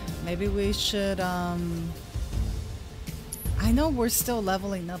 Okay, maybe we should I know we're still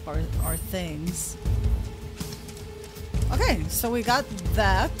leveling up our things. Okay, so we got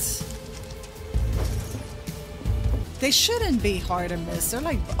that. They shouldn't be hard to miss. They're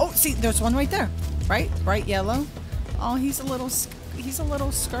like, oh, see, there's one right there. Right? Bright yellow. Oh, he's a little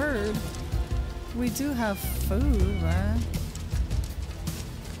scared. We do have food, right?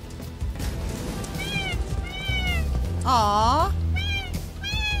 Aww.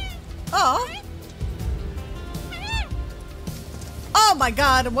 Aw. Oh my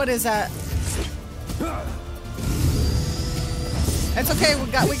god, what is that? It's okay,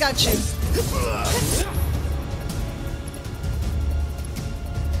 we got you.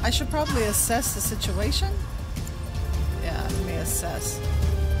 I should probably assess the situation. Yeah, let me assess.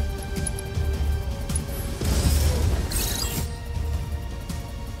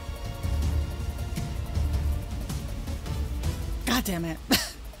 God damn it.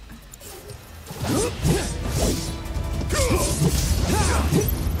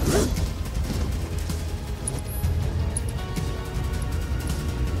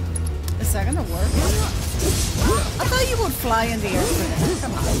 Is that gonna work? I thought you would fly in the air for that.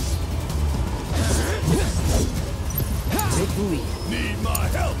 Come on. Take the lead. Need my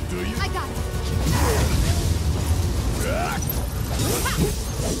help, do you? I got it.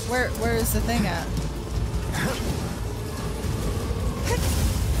 Where is the thing at?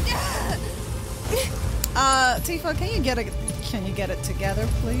 Tifa, can you get it together,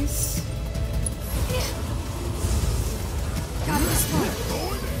 please? Got this one.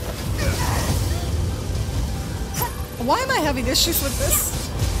 Why am I having issues with this?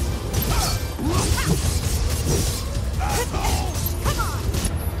 Come on.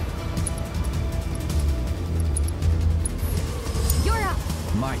 You're up.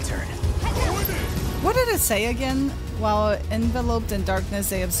 My turn. What did it say again? While enveloped in darkness,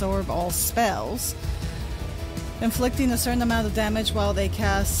 they absorb all spells, inflicting a certain amount of damage while they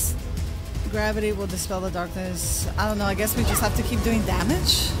cast. Gravity will dispel the darkness. I don't know, I guess we just have to keep doing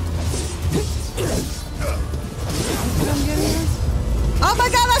damage? Oh my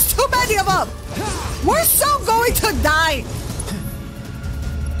god, that's too many of them! We're so going to die!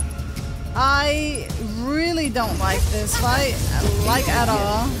 I really don't like this fight, like at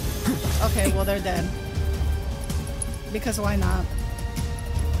all. Okay, well they're dead. Because why not?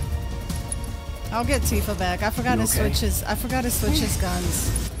 I'll get Tifa back. I forgot to switch his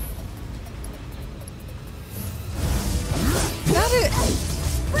guns. Got it!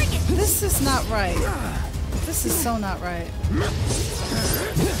 This is not right. This is so not right.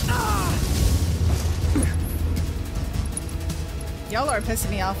 Y'all are pissing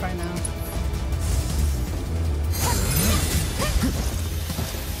me off right now.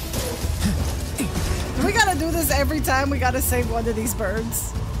 Do we gotta do this every time we gotta save one of these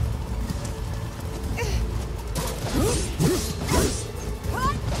birds?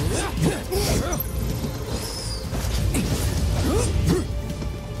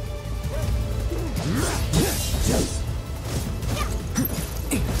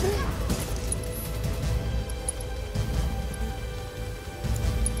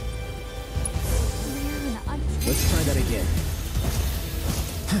 Let's try that again.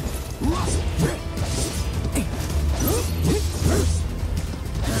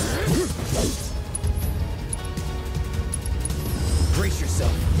 Brace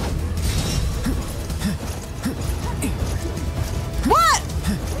yourself. What?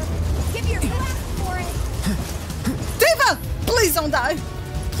 Give your blast for it. Tifa! Please don't die.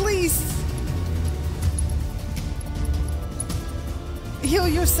 Please. Heal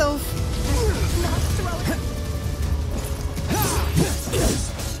yourself.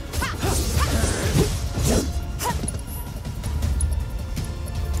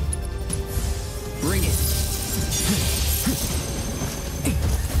 Bring it.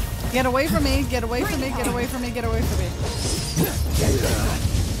 Get away from me, get away from me, get away from me, get away from me.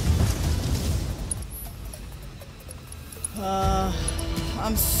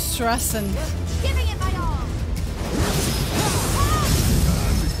 I'm stressing. Giving it my all.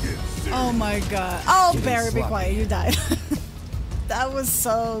 Oh my god. Oh, Barry, be quiet, you died. That was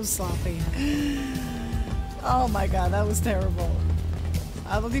so sloppy. Oh my god, that was terrible.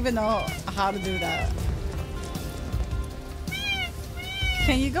 I don't even know how to do that.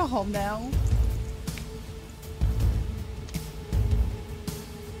 Can you go home now?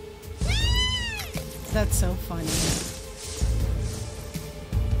 That's so funny.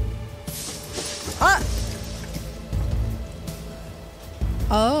 Ah!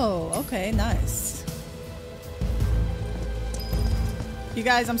 Oh, okay, nice. You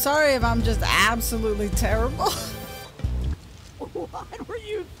guys, I'm sorry if I'm just absolutely terrible. What were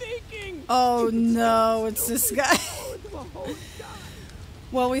you thinking? Oh no, it's this guy.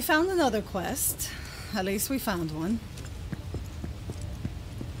 Well, we found another quest. At least we found one.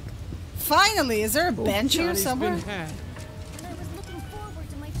 Finally, is there a bench here Johnny's somewhere? been had. And I was looking forward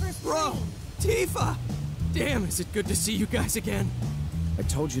to my first Bro, plane. Tifa! Damn, is it good to see you guys again. I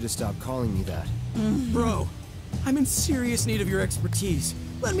told you to stop calling me that. Bro, I'm in serious need of your expertise.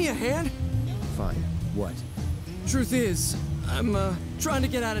 Lend me a hand. Fine. What? Truth is, I'm trying to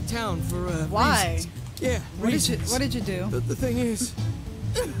get out of town for Why? reasons. Yeah, What did you do? The thing is,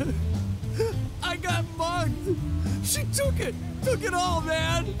 I got mugged. She took it all,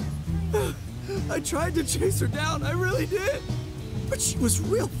 man. I tried to chase her down, I really did. But she was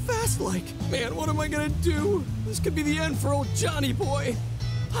real fast like. Man, what am I gonna do? This could be the end for old Johnny boy.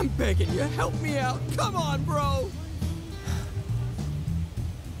 I'm begging you, help me out. Come on, bro.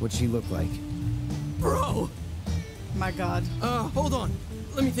 What'd she look like? Bro. My God. Hold on.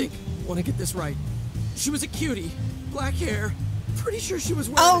 Let me think. Want to get this right. She was a cutie. Black hair. Pretty sure she was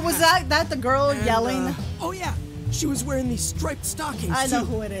wearing Oh, a was hat. that the girl And, yelling? oh, yeah. She was wearing these striped stockings, I know too.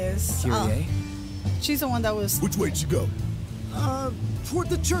 who it is. Kyrie? She's the one that was. Which way'd you go? Toward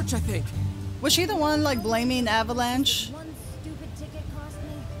the church, I think. Was she the one like blaming Avalanche? One stupid ticket cost me.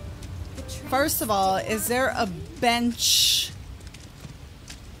 The train First of all, is there a bench?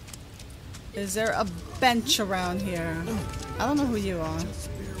 Is there a bench around here? I don't know who you are.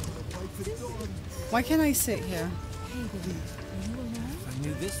 Why can't I sit here? I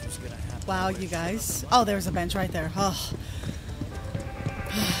knew this was gonna happen. Wow, you guys. Oh, there's a bench right there. Oh.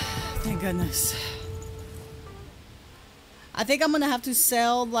 Thank goodness. I think I'm gonna have to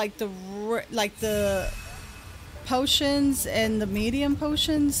sell like the potions and the medium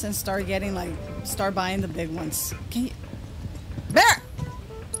potions and start buying the big ones. Can you? Bear!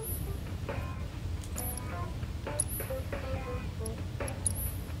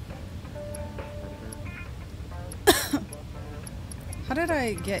 How did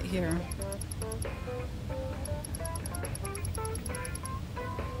I get here?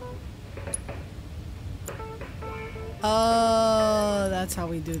 Oh, that's how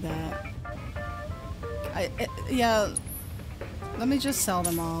we do that. Yeah, let me just sell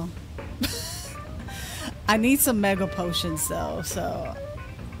them all. I need some mega potions though, so.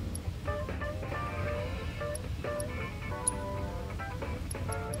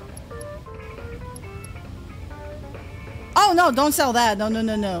 Oh no, don't sell that.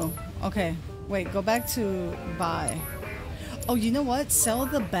 No. Okay, wait, go back to buy. Oh, you know what? Sell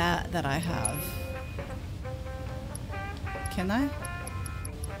the bat that I have. Can I?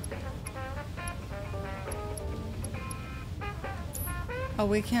 Oh,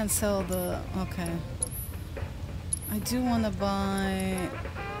 we can't sell the... Okay. I do want to buy...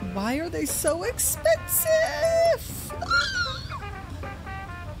 Why are they so expensive?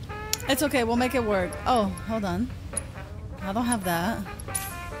 It's okay, we'll make it work. Oh, hold on. I don't have that.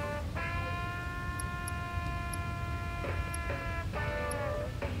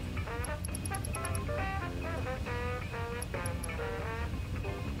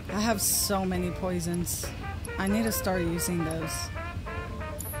 I have so many poisons. I need to start using those.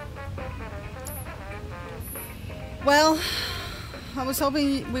 Well, I was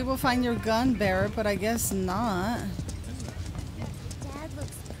hoping we will find your gun, Barrett, but I guess not. Dad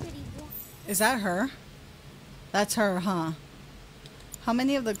looks pretty warm. Is that her? That's her, huh? How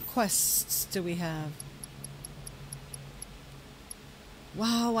many of the quests do we have?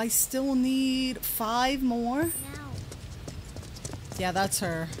 Wow, I still need 5 more? Now, Yeah, that's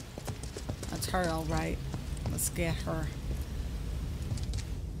her. That's her, all right. Let's get her.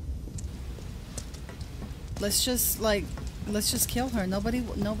 Let's just kill her. Nobody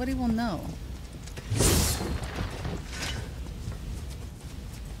will know.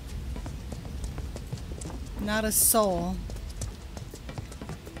 Not a soul.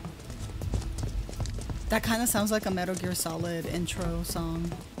 That kind of sounds like a Metal Gear Solid intro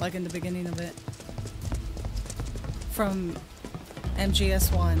song, like in the beginning of it. From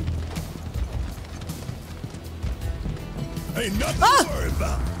MGS1. Ain't nothing to worry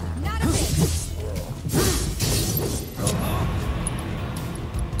about. not a bit.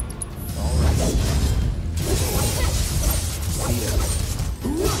 Bring it!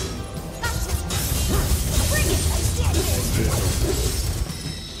 I did it!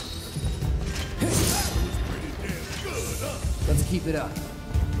 Let's keep it up.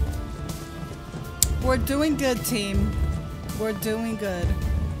 We're doing good, team. We're doing good.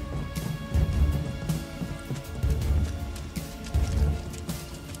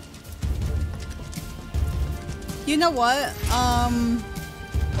 You know what?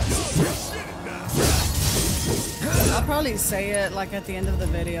 I'll probably say it like at the end of the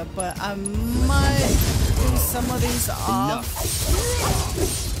video, but I might do some of these off.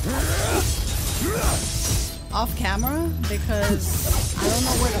 off camera because I don't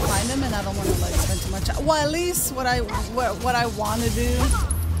know where to find them and I don't want to like spend too much time. Well, at least what I want to do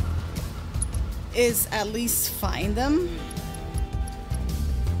is at least find them,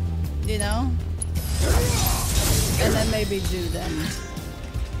 you know, and then maybe do them.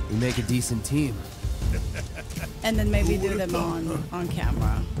 We make a decent team. And then maybe do them on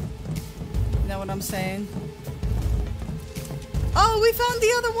camera. You know what I'm saying? Oh, we found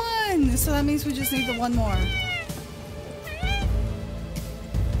the other one! So that means we just need the one more.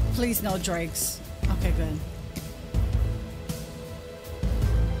 Please no drakes. Okay, good.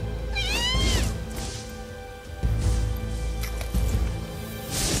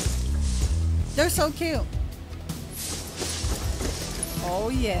 They're so cute. Oh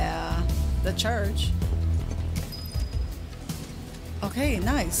yeah, the church. Okay,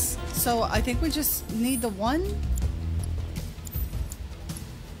 nice. So I think we just need the one.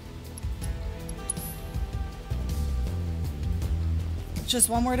 Just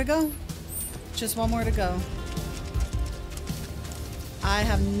one more to go. Just one more to go. I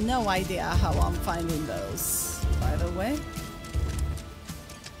have no idea how I'm finding those, by the way.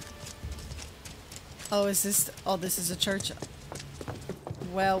 Oh, is this... Oh, this is a church.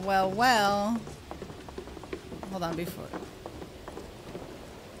 Well, well, well. Hold on, before...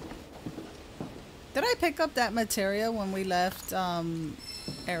 Did I pick up that materia when we left,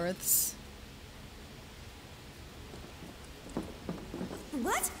 Aerith's?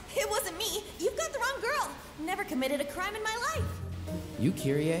 What? It wasn't me. You've got the wrong girl. Never committed a crime in my life. You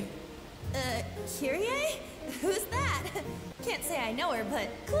Kyrie? Kyrie? Who's that? Can't say I know her, but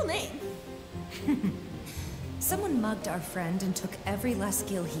cool name. Someone mugged our friend and took every last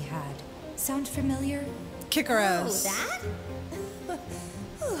skill he had. Sound familiar? Kick her ass. Oh, that?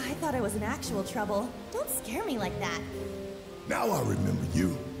 Oh, I thought I was in actual trouble. Don't scare me like that. Now I remember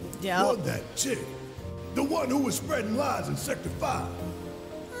you. Yeah. You're that chick. The one who was spreading lies in Sector 5.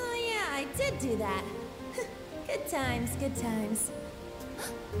 Oh yeah, I did do that. Good times, good times.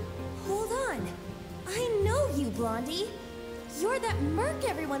 Hold on. I know you, Blondie. You're that merc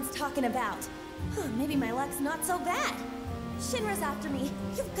everyone's talking about. Maybe my luck's not so bad. Shinra's after me.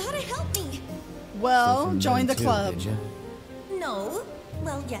 You've gotta help me. Well, join the club. Did ya? No.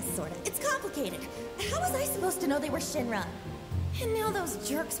 Well, yes, sorta. It's complicated. How was I supposed to know they were Shinra? And now those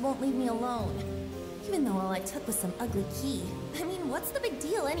jerks won't leave me alone. Even though all I took was some ugly key. I mean, what's the big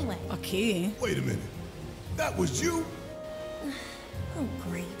deal anyway? A key? Wait a minute. That was you? Oh,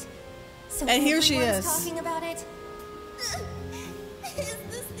 great. So And here she everyone's is. talking about it? Is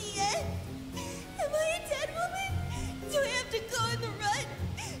this the end? Am I a dead woman? Do I have to go in the rut?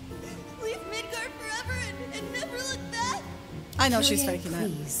 Leave Midgard forever and never look back? I know she's Kyrie, faking it.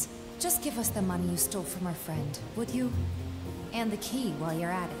 please, just give us the money you stole from our friend, would you? And the key while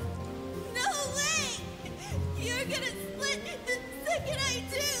you're at it. No way! You're gonna split the second I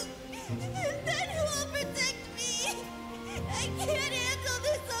do! And then who will protect me? I can't handle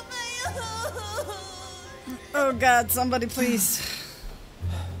this on my own! Oh god, somebody please.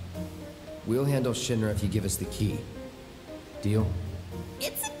 We'll handle Shinra if you give us the key. Deal?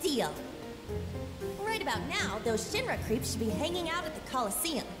 It's a deal. Right about now, those Shinra creeps should be hanging out at the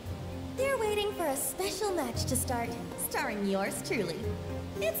Coliseum. They're waiting for a special match to start, starring yours truly.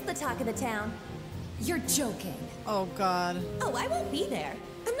 It's the talk of the town. You're joking. Oh god. Oh, I won't be there.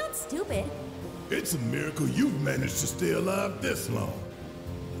 I'm not stupid. It's a miracle you've managed to stay alive this long.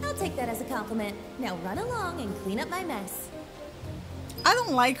 I'll take that as a compliment. Now run along and clean up my mess. I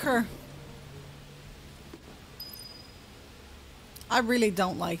don't like her. I really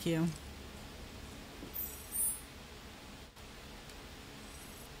don't like you.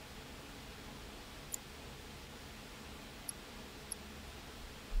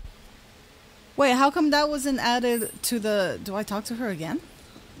 Wait, how come that wasn't added to the... Do I talk to her again?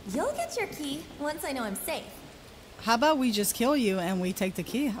 You'll get your key once I know I'm safe. How about we just kill you and we take the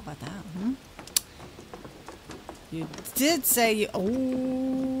key? How about that? Hmm? You did say you...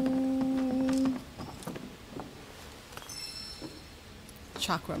 Oh.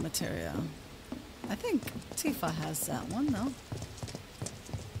 Chakra materia. I think Tifa has that one, no?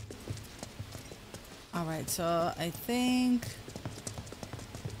 Alright, so I think...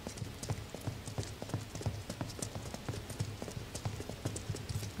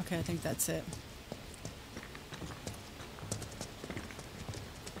 Okay, I think that's it.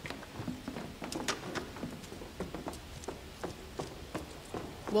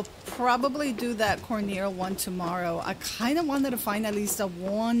 We'll probably do that Corneal one tomorrow. I kind of wanted to find at least a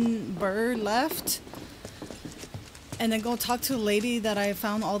one bird left. And then go talk to a lady that I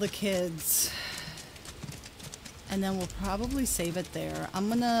found all the kids. And then we'll probably save it there. I'm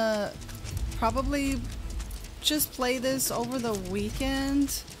gonna probably just play this over the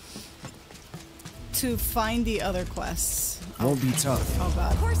weekend to find the other quests. Won't be tough. Oh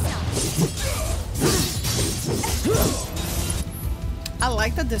god. Of course not. I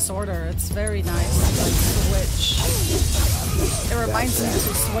like the disorder. It's very nice. Like Switch. It reminds me to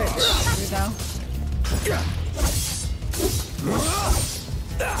Switch, you know?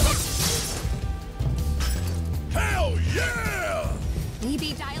 Hell yeah!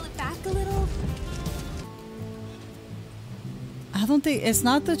 Maybe dial it back a little? I don't think it's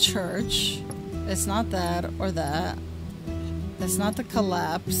not the church. It's not that or that. It's not the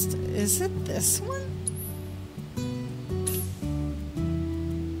collapsed. Is it this one?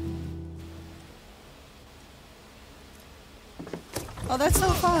 Oh, that's so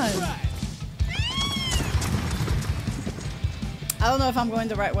fun. I don't know if I'm going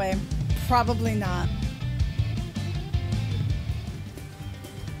the right way. Probably not.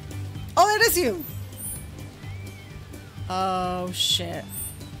 Oh, that is you. Oh, shit.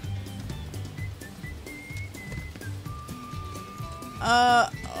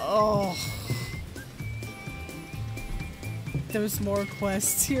 Oh. There's more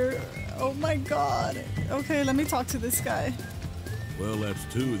quests here. Oh my god. Okay, let me talk to this guy. Well, that's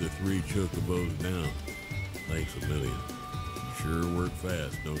 2 of the 3 Chocobos down. Thanks a million. Sure work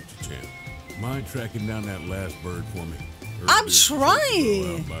fast, don't you, champ? Mind tracking down that last bird for me? I'm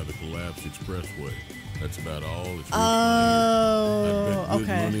trying! Out by the collapsed expressway. That's about all that's reached Oh, I bet good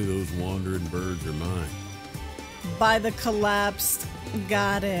okay. money those wandering birds are mine. By the collapsed.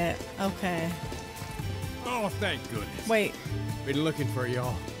 Got it. Okay. Oh, thank goodness. Wait. Been looking for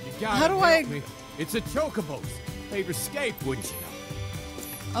y'all. You gotta How do help I- me. It's a Chocobos. They've escaped, wouldn't you know?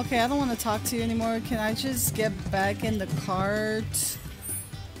 Okay, I don't want to talk to you anymore. Can I just get back in the cart?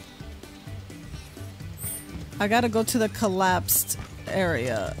 I gotta go to the collapsed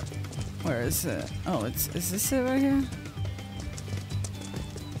area. Where is it? Oh, is this it right here?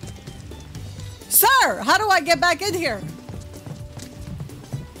 Sir, how do I get back in here?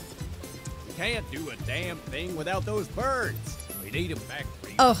 Can't do a damn thing without those birds. We need them back for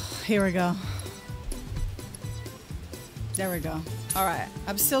you. Oh, here we go. There we go. Alright,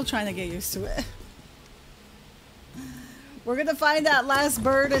 I'm still trying to get used to it. We're gonna find that last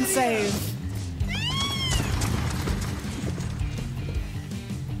bird and save.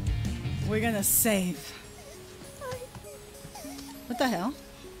 We're gonna save. What the hell?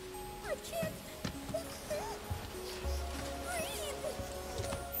 I can't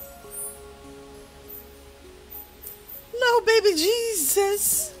No, baby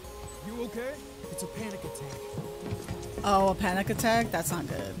Jesus! You okay? It's a panic attack. Oh, a panic attack? That's not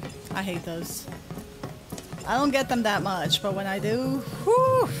good. I hate those. I don't get them that much, but when I do,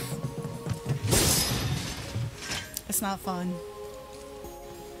 whew, it's not fun.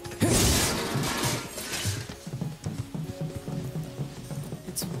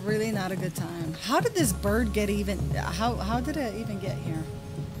 It's really not a good time. How did this bird get even, how did it even get here?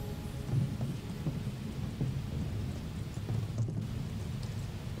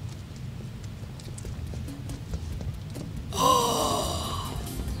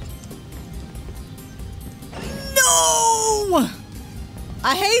 No!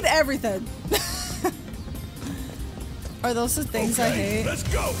 I hate everything. Are those the things I hate? Let's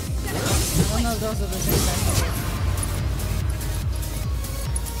go! I don't know if those are the things I hate.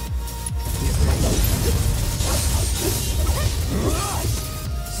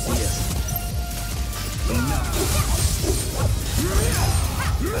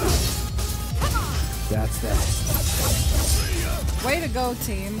 That's that. Way to go,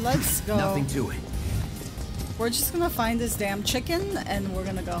 team. Let's go. Nothing to it. We're just gonna find this damn chicken and we're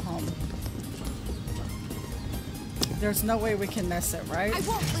gonna go home. There's no way we can miss it, right? I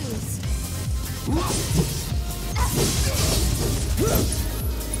won't lose.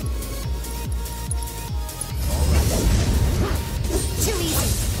 Too easy.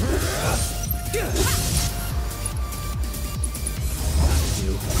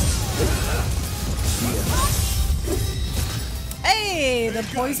 Hey, the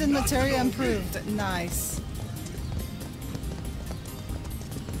poison materia improved. Nice.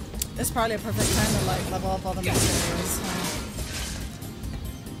 It's probably a perfect time to like level up all the materials.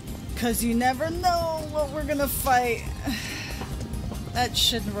 Cause you never know what we're gonna fight at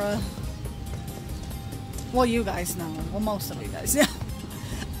Shinra. Well, you guys know. Well, most of you guys know.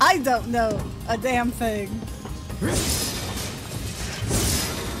 I don't know a damn thing.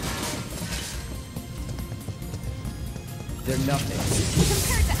 They're nothing.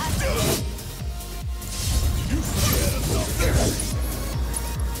 Compared to us.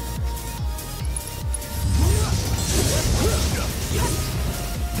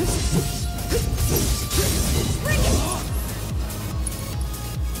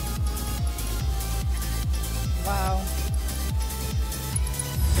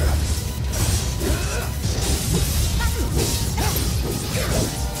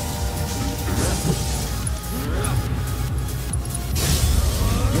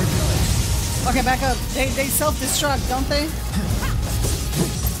 Okay, back up. They self-destruct, don't they?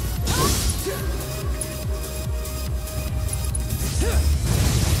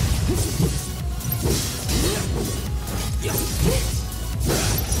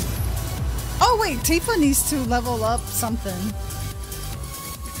 Oh wait, Tifa needs to level up something.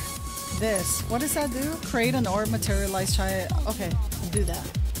 This. What does that do? Create an orb, materialize, try it. Okay, do that.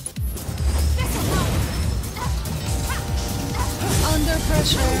 Under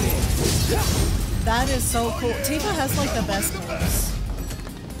pressure. That is so cool. Tifa has like the best moves.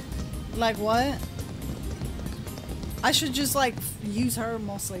 Like what? I should just like use her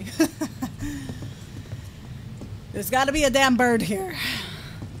mostly. There's gotta be a damn bird here.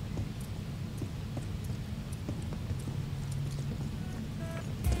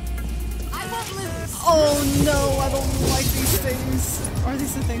 I won't lose. Oh no, I don't like these things. Or are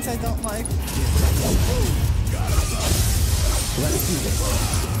these the things I don't like? Let's do this.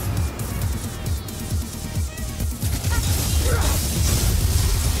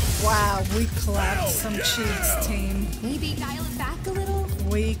 Wow, we clapped some cheeks, team. Maybe dial it back a little?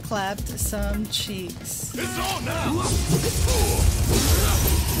 We clapped some cheeks. It's on now!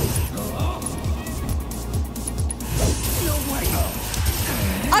 No way.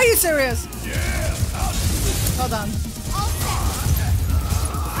 Are you serious? Yeah! Hold on. All set.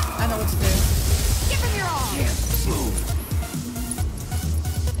 I know what to do. Give him your all.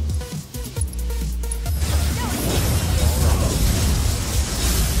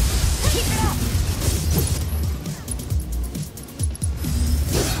 Keep it up.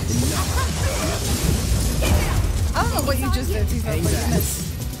 I don't know what you just did, Tifa, but you missed.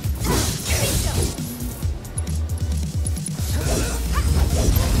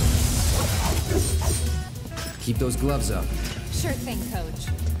 Keep those gloves up. Sure thing, Coach.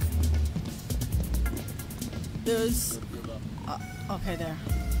 There's... okay, there.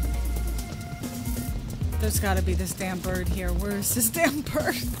 There's gotta be this damn bird here. Where is this damn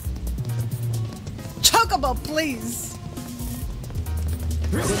bird? Chocobo, please!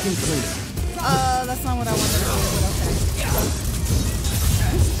 Looking clean. That's not what I wanted to do, but okay.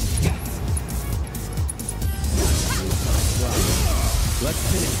 Let's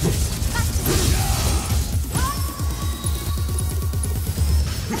finish this.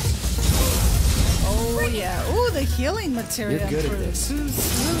 Oh yeah. Ooh, the healing material. You're good at for this. Who's?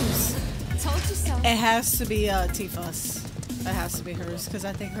 Told you so. It has to be Tifa's. It has to be hers, because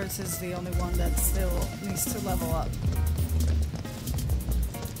I think hers is the only one that still needs to level up.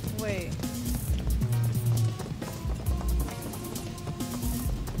 Wait.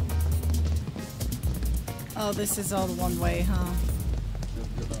 Oh, this is all the one way, huh?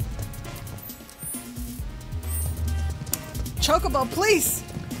 Chocobo, please!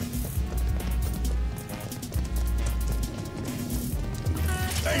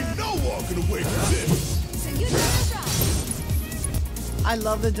 Ain't no walking away from this! So you know the job. I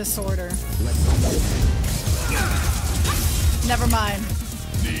love the disorder. Never mind.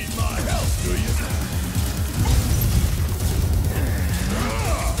 Need my help, do you?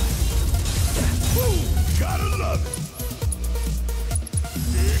 Woo, gotta love it!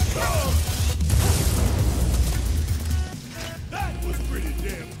 Here it comes! That was pretty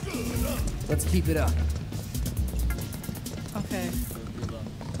damn good, huh? Let's keep it up. Okay.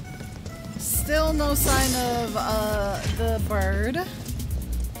 Still no sign of the bird.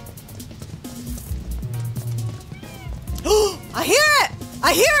 I hear it!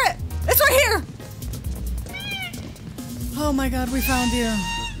 I hear it! It's right here! Oh my god, we found you.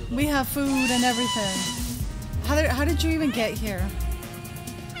 We have food and everything. How did you even get here?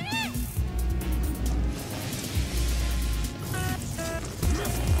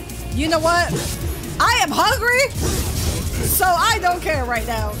 You know what? I am hungry, so I don't care right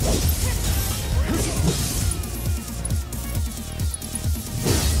now.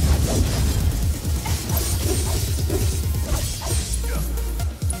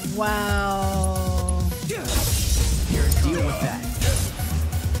 Wow. Here, deal with that.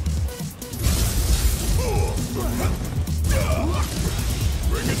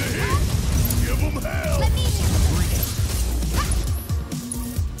 Bring it to heat! Give them hell! Let me Bring it.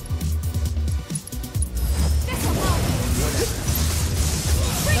 This'll help.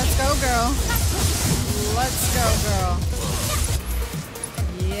 Let's go, girl. Let's go, girl.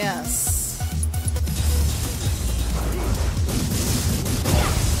 Yes.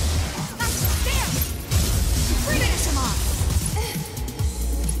 There. Finish him off.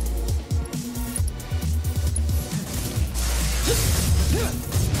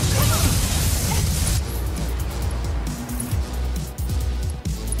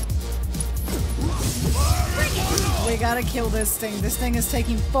 We gotta kill this thing. This thing is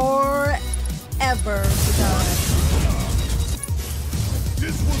taking forever. ever to die.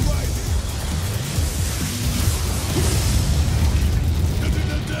 This one right.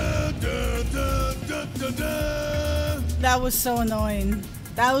 That was so annoying.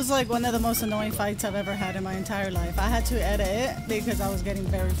 That was like one of the most annoying fights I've ever had in my entire life. I had to edit it because I was getting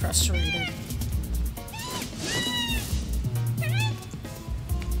very frustrated.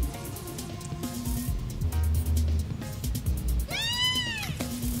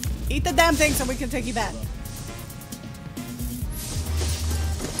 Eat the damn thing so we can take you back.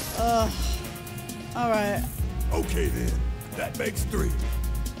 Alright. Okay then. That makes 3.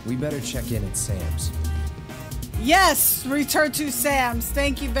 We better check in at Sam's. Yes! Return to Sam's.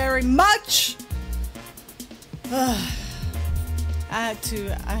 Thank you very much! I had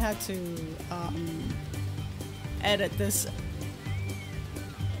to edit this.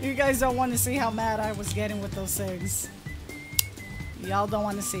 You guys don't want to see how mad I was getting with those things. Y'all don't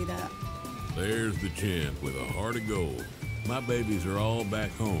want to see that. There's the champ with a heart of gold. My babies are all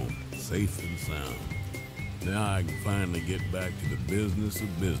back home, safe and sound. Now I can finally get back to the business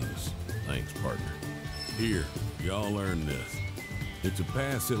of business. Thanks, partner. Here, y'all earn this. It's a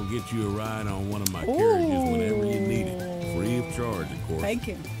pass that'll get you a ride on one of my carriages whenever you need it. Free of charge, of course. Thank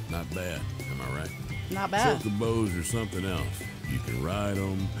you. Not bad, am I right? Not bad. Chocobos or something else. You can ride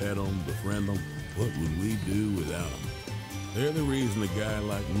them, pet them, befriend them. What would we do without them? They're the reason a guy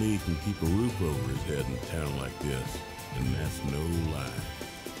like me can keep a roof over his head in a town like this. And that's no lie.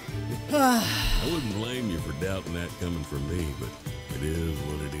 I wouldn't blame you for doubting that coming from me, but it is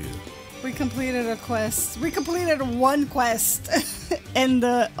what it is. We completed a quest. We completed one quest in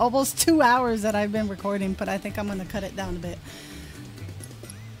the almost 2 hours that I've been recording, but I think I'm going to cut it down a bit.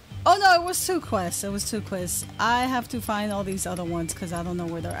 Oh no, it was 2 quests. It was 2 quests. I have to find all these other ones because I don't know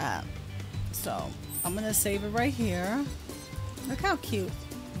where they're at. So I'm going to save it right here. Look how cute.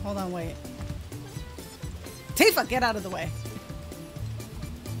 Hold on, wait. Tifa, get out of the way.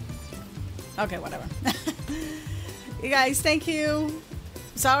 Okay, whatever. You guys, thank you.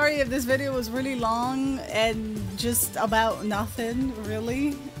 Sorry if this video was really long and just about nothing,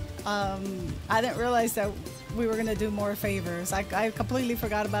 really. I didn't realize that we were gonna do more favors. I completely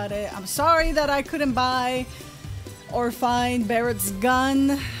forgot about it. I'm sorry that I couldn't buy or find Barrett's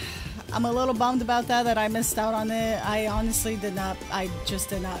gun. I'm a little bummed about that I missed out on it. I honestly did not, I just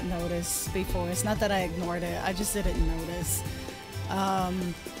did not notice before. It's not that I ignored it, I just didn't notice.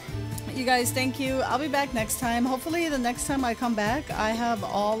 You guys, thank you. I'll be back next time. Hopefully the next time I come back, I have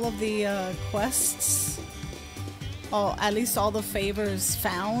all of the quests. Oh, at least all the favors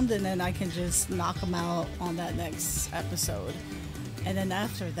found, and then I can just knock them out on that next episode. And then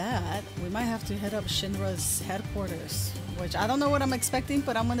after that, we might have to head up Shinra's headquarters, which I don't know what I'm expecting,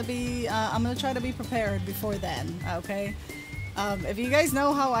 but I'm gonna try to be prepared before then. Okay. If you guys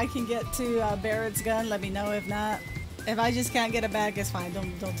know how I can get to Barrett's gun, let me know. If not, if I just can't get it back, it's fine.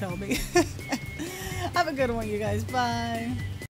 Don't tell me. Have a good one, you guys. Bye.